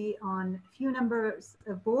is to be on a few numbers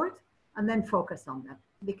of board and then focus on them,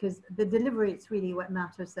 because the delivery is really what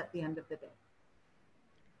matters at the end of the day.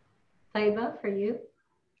 Tayba, for you?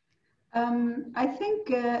 I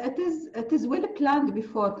think it is well planned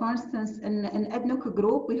before. For instance, in ADNOC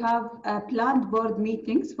group, we have planned board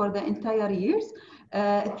meetings for the entire years,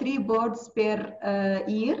 3 boards per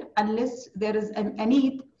year, unless there is a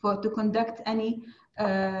need to conduct any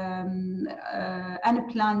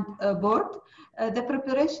unplanned board. The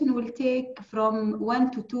preparation will take from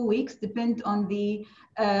 1 to 2 weeks, depend on the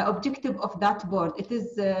objective of that board. It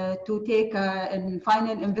is to take a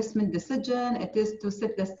final investment decision, it is to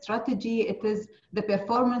set the strategy, it is the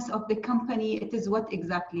performance of the company, it is what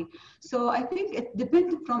exactly. So I think it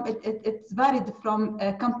depends from, it's varied from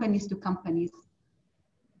companies to companies.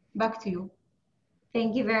 Back to you.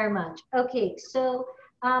 Thank you very much. Okay, so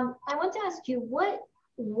I want to ask you, what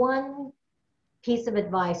one piece of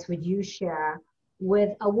advice would you share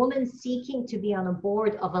with a woman seeking to be on a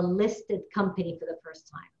board of a listed company for the first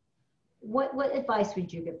time? What advice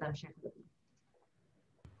would you give them, Sheikha?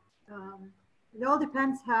 It all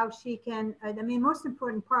depends how she can, I mean, most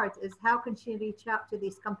important part is how can she reach out to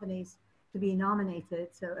these companies to be nominated.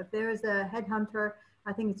 So if there is a headhunter,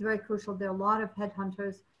 I think it's very crucial. There are a lot of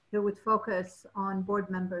headhunters who would focus on board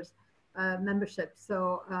members. Membership.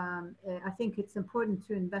 So I think it's important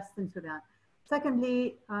to invest into that.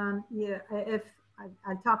 Secondly, if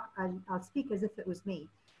I'll speak as if it was me.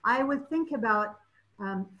 I would think about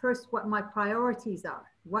first what my priorities are,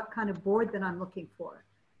 what kind of board that I'm looking for.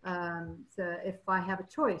 So if I have a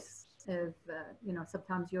choice, if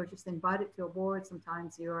sometimes you're just invited to a board,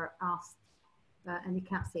 sometimes you're asked and you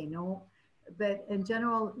can't say no. But in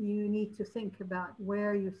general, you need to think about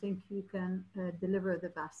where you think you can deliver the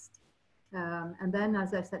best. And then,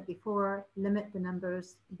 as I said before, limit the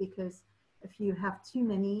numbers, because if you have too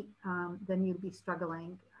many, then you'll be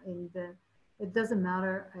struggling. And it doesn't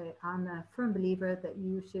matter. I'm a firm believer that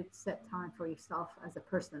you should set time for yourself as a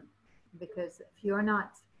person, because if you're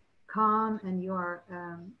not calm and you are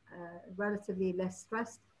relatively less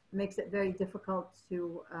stressed, it makes it very difficult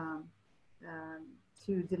to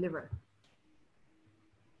deliver.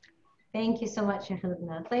 Thank you so much, Sheikha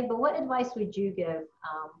Lubna. But what advice would you give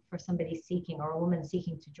for somebody seeking, or a woman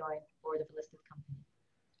seeking to join the board of a listed company?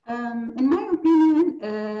 In my opinion,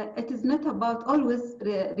 it is not about, always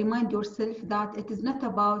remind yourself that it is not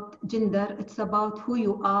about gender, it's about who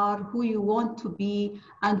you are, who you want to be,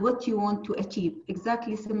 and what you want to achieve.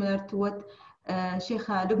 Exactly similar to what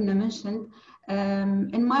Sheikha Lubna mentioned.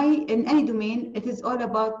 In any domain, it is all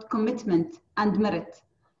about commitment and merit.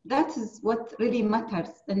 That is what really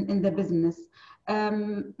matters in the business.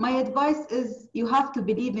 My advice is you have to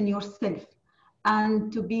believe in yourself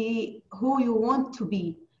and to be who you want to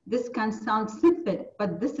be. This can sound simple,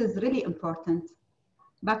 but this is really important.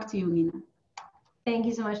 Back to you, Mina. Thank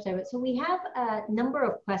you so much, Tayba. So we have a number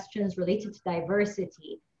of questions related to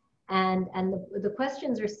diversity. And the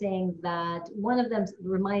questions are saying that one of them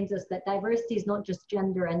reminds us that diversity is not just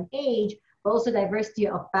gender and age, but also diversity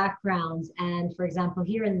of backgrounds. And for example,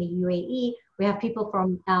 here in the UAE, we have people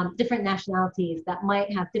from different nationalities that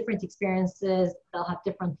might have different experiences, they'll have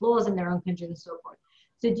different laws in their own countries and so forth.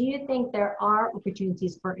 So do you think there are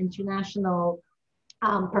opportunities for international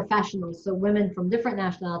professionals, so women from different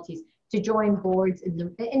nationalities, to join boards in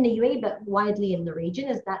the UAE, but widely in the region?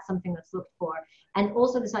 Is that something that's looked for? And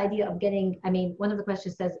also this idea of getting, I mean, one of the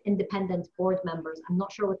questions says independent board members. I'm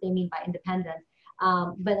not sure what they mean by independent,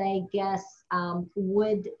 but I guess are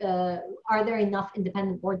there enough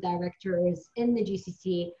independent board directors in the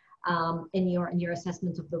GCC in your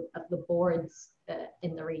assessment of the boards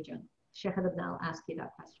in the region? Sheikha Lubna, I'll ask you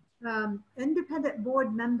that question. Independent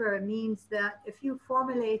board member means that if you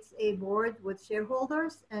formulate a board with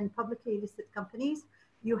shareholders and publicly listed companies,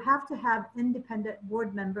 you have to have independent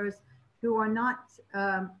board members who are not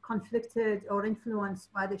conflicted or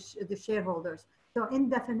influenced by the shareholders. So in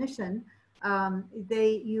definition,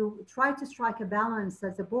 you try to strike a balance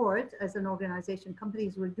as a board, as an organization.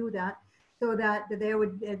 Companies will do that, so that there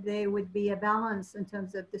would be a balance in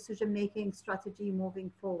terms of decision-making strategy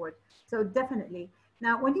moving forward. So definitely.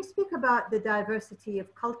 Now, when you speak about the diversity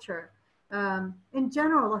of culture, in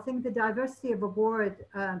general, I think the diversity of a board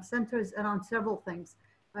centers around several things,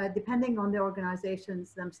 depending on the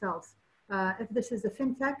organizations themselves. If this is a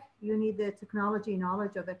fintech, you need the technology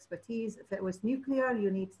knowledge of expertise. If it was nuclear, you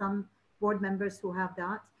need some board members who have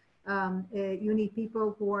that. You need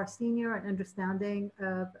people who are senior and understanding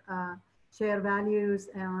of share values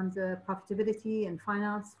and profitability and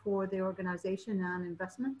finance for the organization and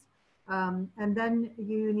investment. And then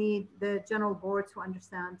you need the general board to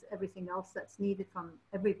understand everything else that's needed from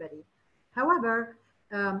everybody. However,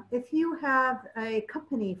 if you have a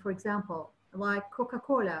company, for example, like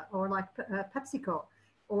Coca-Cola or like PepsiCo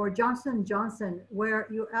or Johnson & Johnson, where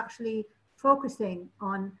you're actually focusing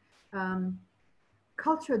on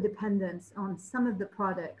culture dependence on some of the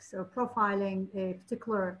products or profiling a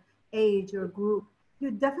particular age or group,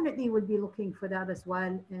 you definitely would be looking for that as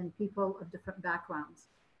well in people of different backgrounds.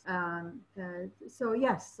 So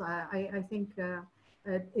yes, I think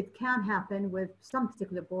it can happen with some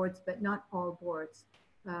particular boards, but not all boards.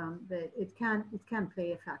 But it can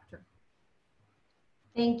play a factor.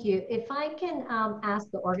 Thank you. If I can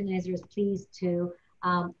ask the organizers, please, to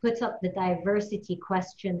put up the diversity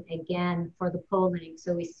question again for the polling,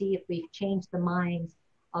 so we see if we've changed the minds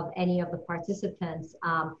of any of the participants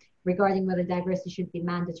regarding whether diversity should be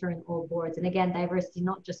mandatory in all boards. And again, diversity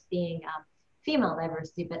not just being female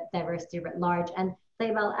diversity, but diversity writ large. And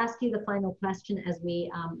Tayba, I'll ask you the final question as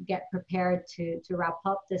we get prepared to wrap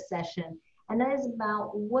up this session. And that is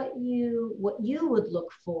about what you would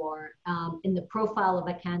look for in the profile of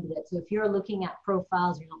a candidate. So if you're looking at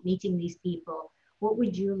profiles, you're not meeting these people, what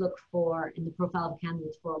would you look for in the profile of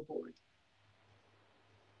candidates for a board?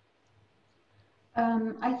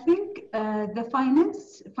 I think the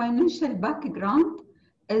financial background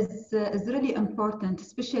is really important,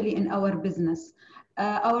 especially in our business.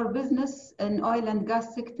 Our business in oil and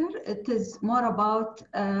gas sector, it is more about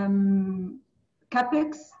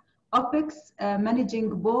capex, OPEX, managing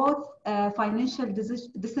both financial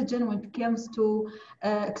decision when it comes to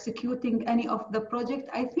executing any of the project.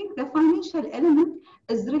 I think the financial element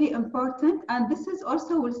is really important, and this is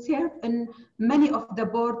also will serve in many of the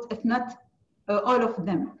boards, if not all of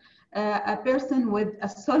them. A person with a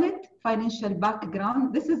solid financial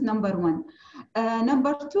background, this is number one.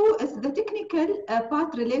 Number two is the technical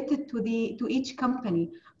part related to each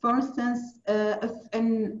company. For instance, if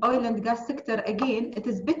in oil and gas sector, again, it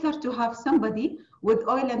is better to have somebody with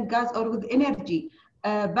oil and gas or with energy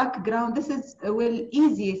background. This is will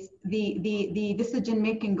ease the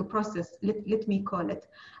decision-making process, let me call it.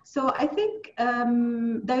 So I think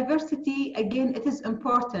diversity, again, it is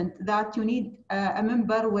important that you need a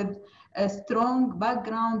member with a strong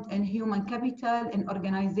background in human capital, in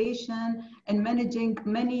organization, and managing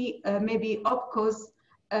many maybe OPCOs.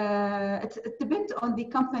 It depends on the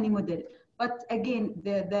company model. But again,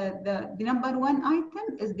 the number one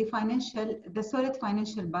item is the solid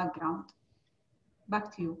financial background.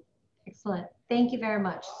 Back to you. Excellent. Thank you very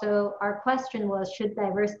much. So our question was, should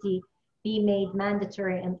diversity be made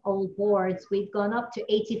mandatory in all boards? We've gone up to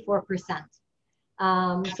 84%.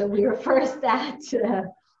 So we were first at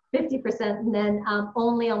 50%, and then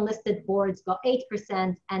only on listed boards got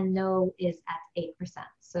 8%, and no is at 8%.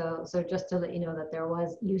 So just to let you know that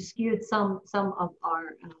you skewed some of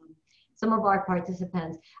our some of our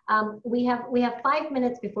participants. We have 5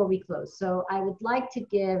 minutes before we close, so I would like to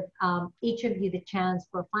give each of you the chance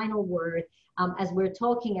for a final word as we're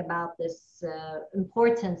talking about this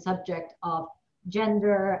important subject of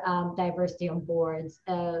gender diversity on boards.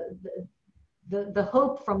 The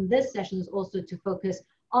hope from this session is also to focus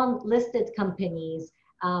on listed companies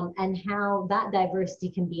and how that diversity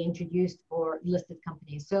can be introduced for listed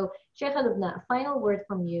companies. So Sheikha Lubna, a final word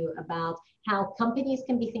from you about how companies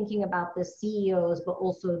can be thinking about the CEOs, but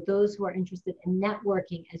also those who are interested in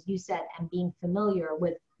networking, as you said, and being familiar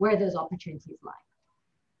with where those opportunities lie.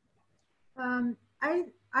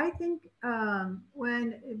 I think when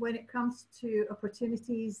it comes to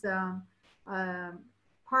opportunities,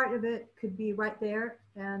 part of it could be right there,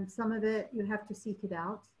 and some of it you have to seek it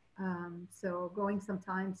out. So going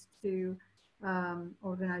sometimes to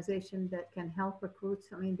organizations that can help recruit.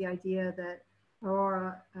 I mean, the idea that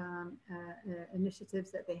Aurora initiatives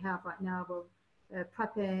that they have right now of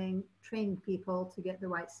prepping, training people to get the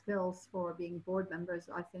right skills for being board members,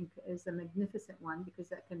 I think is a magnificent one, because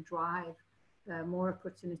that can drive more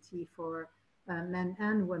opportunity for men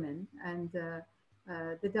and women. And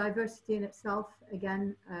the diversity in itself,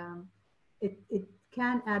 again, it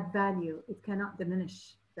can add value. It cannot diminish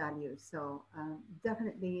value. So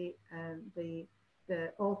definitely the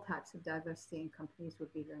all types of diversity in companies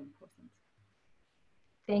would be very important.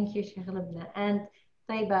 Thank you, Sheikha Lubna. And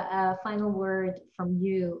Tayba, a final word from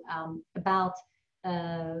you about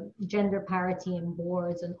gender parity in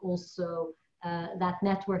boards, and also that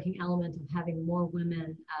networking element of having more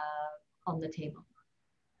women on the table.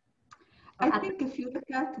 I think if you look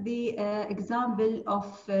at the example of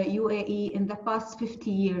UAE in the past 50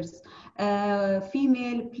 years,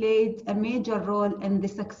 female played a major role in the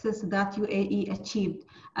success that UAE achieved.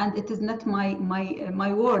 And it is not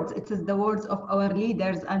my words, it is the words of our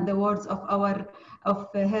leaders and the words of her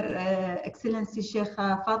Excellency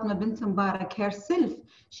Sheikha Fatima bint Mubarak herself.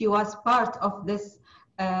 She was part of this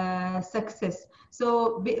success.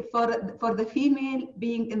 So for the female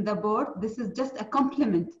being in the board, this is just a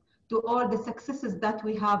compliment to all the successes that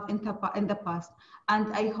we have in the past.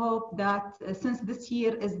 And I hope that since this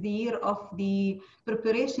year is the year of the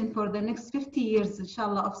preparation for the next 50 years,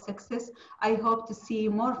 inshallah, of success, I hope to see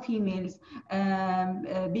more females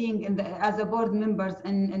being as a board members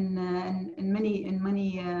in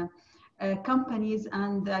many companies.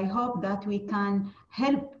 And I hope that we can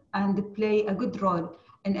help and play a good role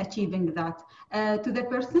in achieving that. To the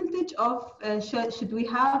percentage of should we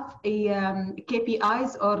have a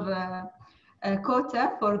KPIs or a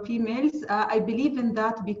quota for females, I believe in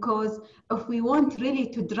that, because if we want really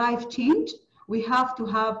to drive change, we have to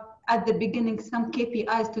have at the beginning some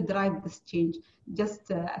KPIs to drive this change.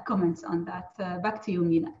 Just comments on that. Back to you,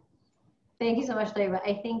 Mina. Thank you so much, Tayba.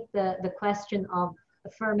 I think the question of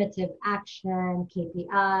affirmative action,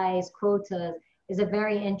 KPIs, quotas is a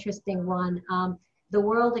very interesting one. The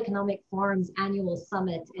World Economic Forum's annual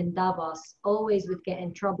summit in Davos always would get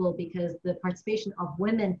in trouble because the participation of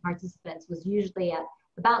women participants was usually at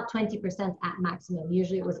about 20% at maximum.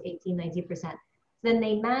 Usually it was 18, 19%. Then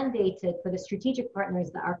they mandated for the strategic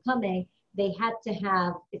partners that are coming, they had to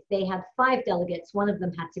have, if they had 5 delegates, one of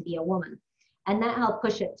them had to be a woman. And that helped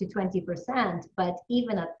push it to 20%. But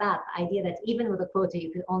even at that, the idea that even with a quota, you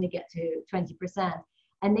could only get to 20%.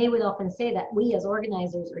 And they would often say that we as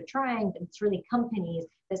organizers are trying, but it's really companies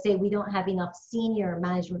that say we don't have enough senior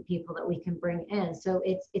management people that we can bring in. So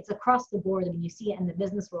it's across the board. I mean, you see it in the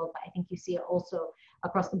business world, but I think you see it also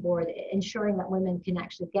across the board, ensuring that women can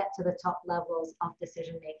actually get to the top levels of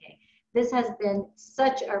decision making. This has been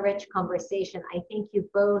such a rich conversation. I thank you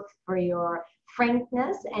both for your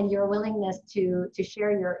frankness and your willingness to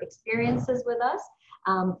share your experiences with us.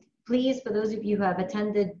 Please, for those of you who have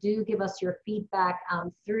attended, do give us your feedback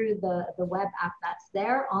through the web app that's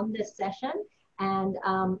there on this session. And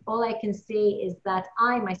all I can say is that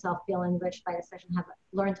I myself feel enriched by the session, have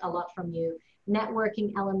learned a lot from you.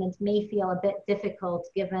 Networking element may feel a bit difficult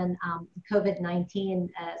given the COVID-19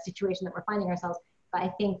 situation that we're finding ourselves, but I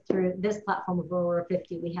think through this platform of Aurora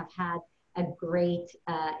 50, we have had a great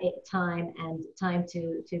time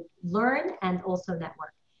to learn and also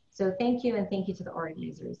network. So thank you, and thank you to the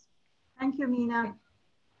organizers. Thank you, Mina.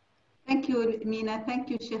 Thank you, Mina. Thank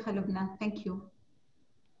you, Sheikha Lubna. Thank you.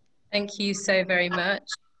 Thank you so very much.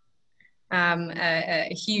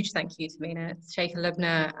 A huge thank you to Mina, Sheikha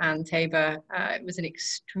Lubna, and Tayba. It was an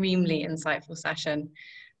extremely insightful session.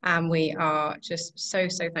 And we are just so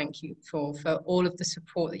thankful for all of the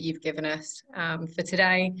support that you've given us for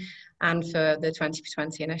today and for the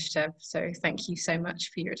 2020 initiative. So thank you so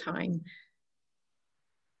much for your time.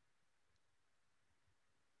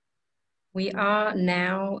 We are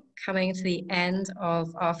now coming to the end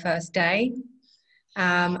of our first day.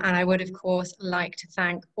 And I would, of course, like to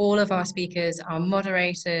thank all of our speakers, our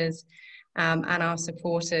moderators, and our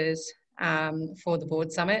supporters for the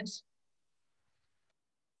board summit.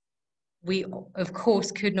 We, of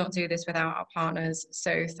course, could not do this without our partners.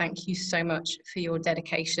 So thank you so much for your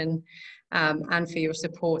dedication and for your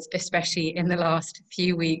support, especially in the last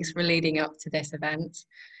few weeks leading up to this event.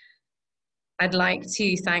 I'd like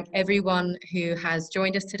to thank everyone who has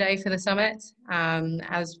joined us today for the summit.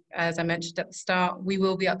 As I mentioned at the start, we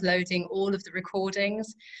will be uploading all of the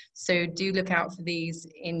recordings. So do look out for these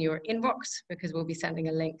in your inbox because we'll be sending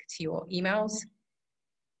a link to your emails.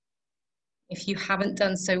 If you haven't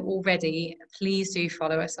done so already, please do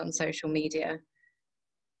follow us on social media.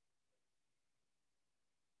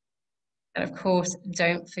 And of course,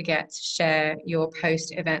 don't forget to share your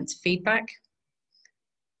post-event feedback.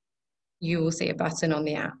 You will see a button on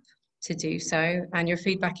the app to do so, and your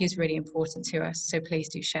feedback is really important to us, so please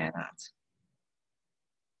do share that.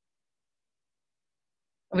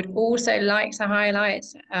 I would also like to highlight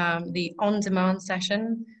the on-demand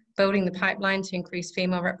session, Building the Pipeline to Increase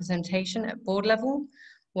Female Representation at Board Level,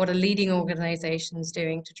 what are leading organizations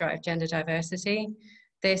doing to drive gender diversity.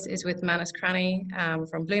 This is with Manas Krani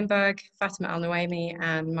from Bloomberg, Fatima Al-Nuaimi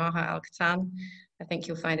and Maha Al-Katan. I think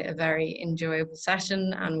you'll find it a very enjoyable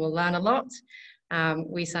session and we'll learn a lot.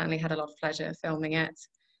 We certainly had a lot of pleasure filming it.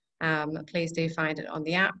 Please do find it on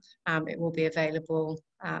the app. It will be available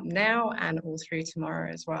now and all through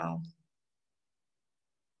tomorrow as well.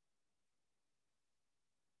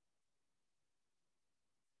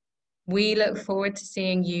 We look forward to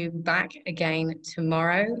seeing you back again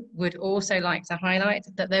tomorrow. Would also like to highlight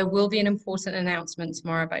that there will be an important announcement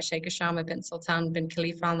tomorrow by Sheikha Sharma bint Sultan bin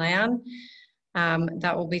Khalifa Al Nahyan.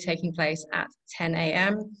 That will be taking place at 10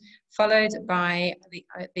 a.m., followed by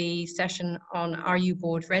the session on Are You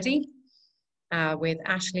Board Ready? With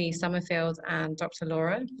Ashley Summerfield and Dr.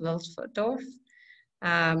 Laura Lulfdorf.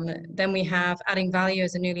 Then we have Adding Value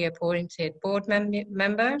as a newly appointed board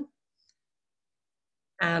member.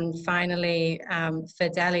 And finally,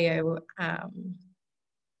 Fidelio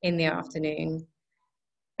in the afternoon.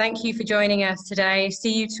 Thank you for joining us today.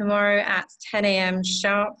 See you tomorrow at 10 a.m.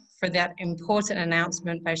 sharp for that important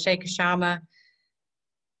announcement by Sheikha Sharma.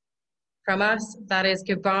 From us, that is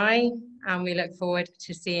goodbye, and we look forward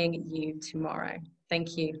to seeing you tomorrow.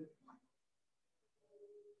 Thank you.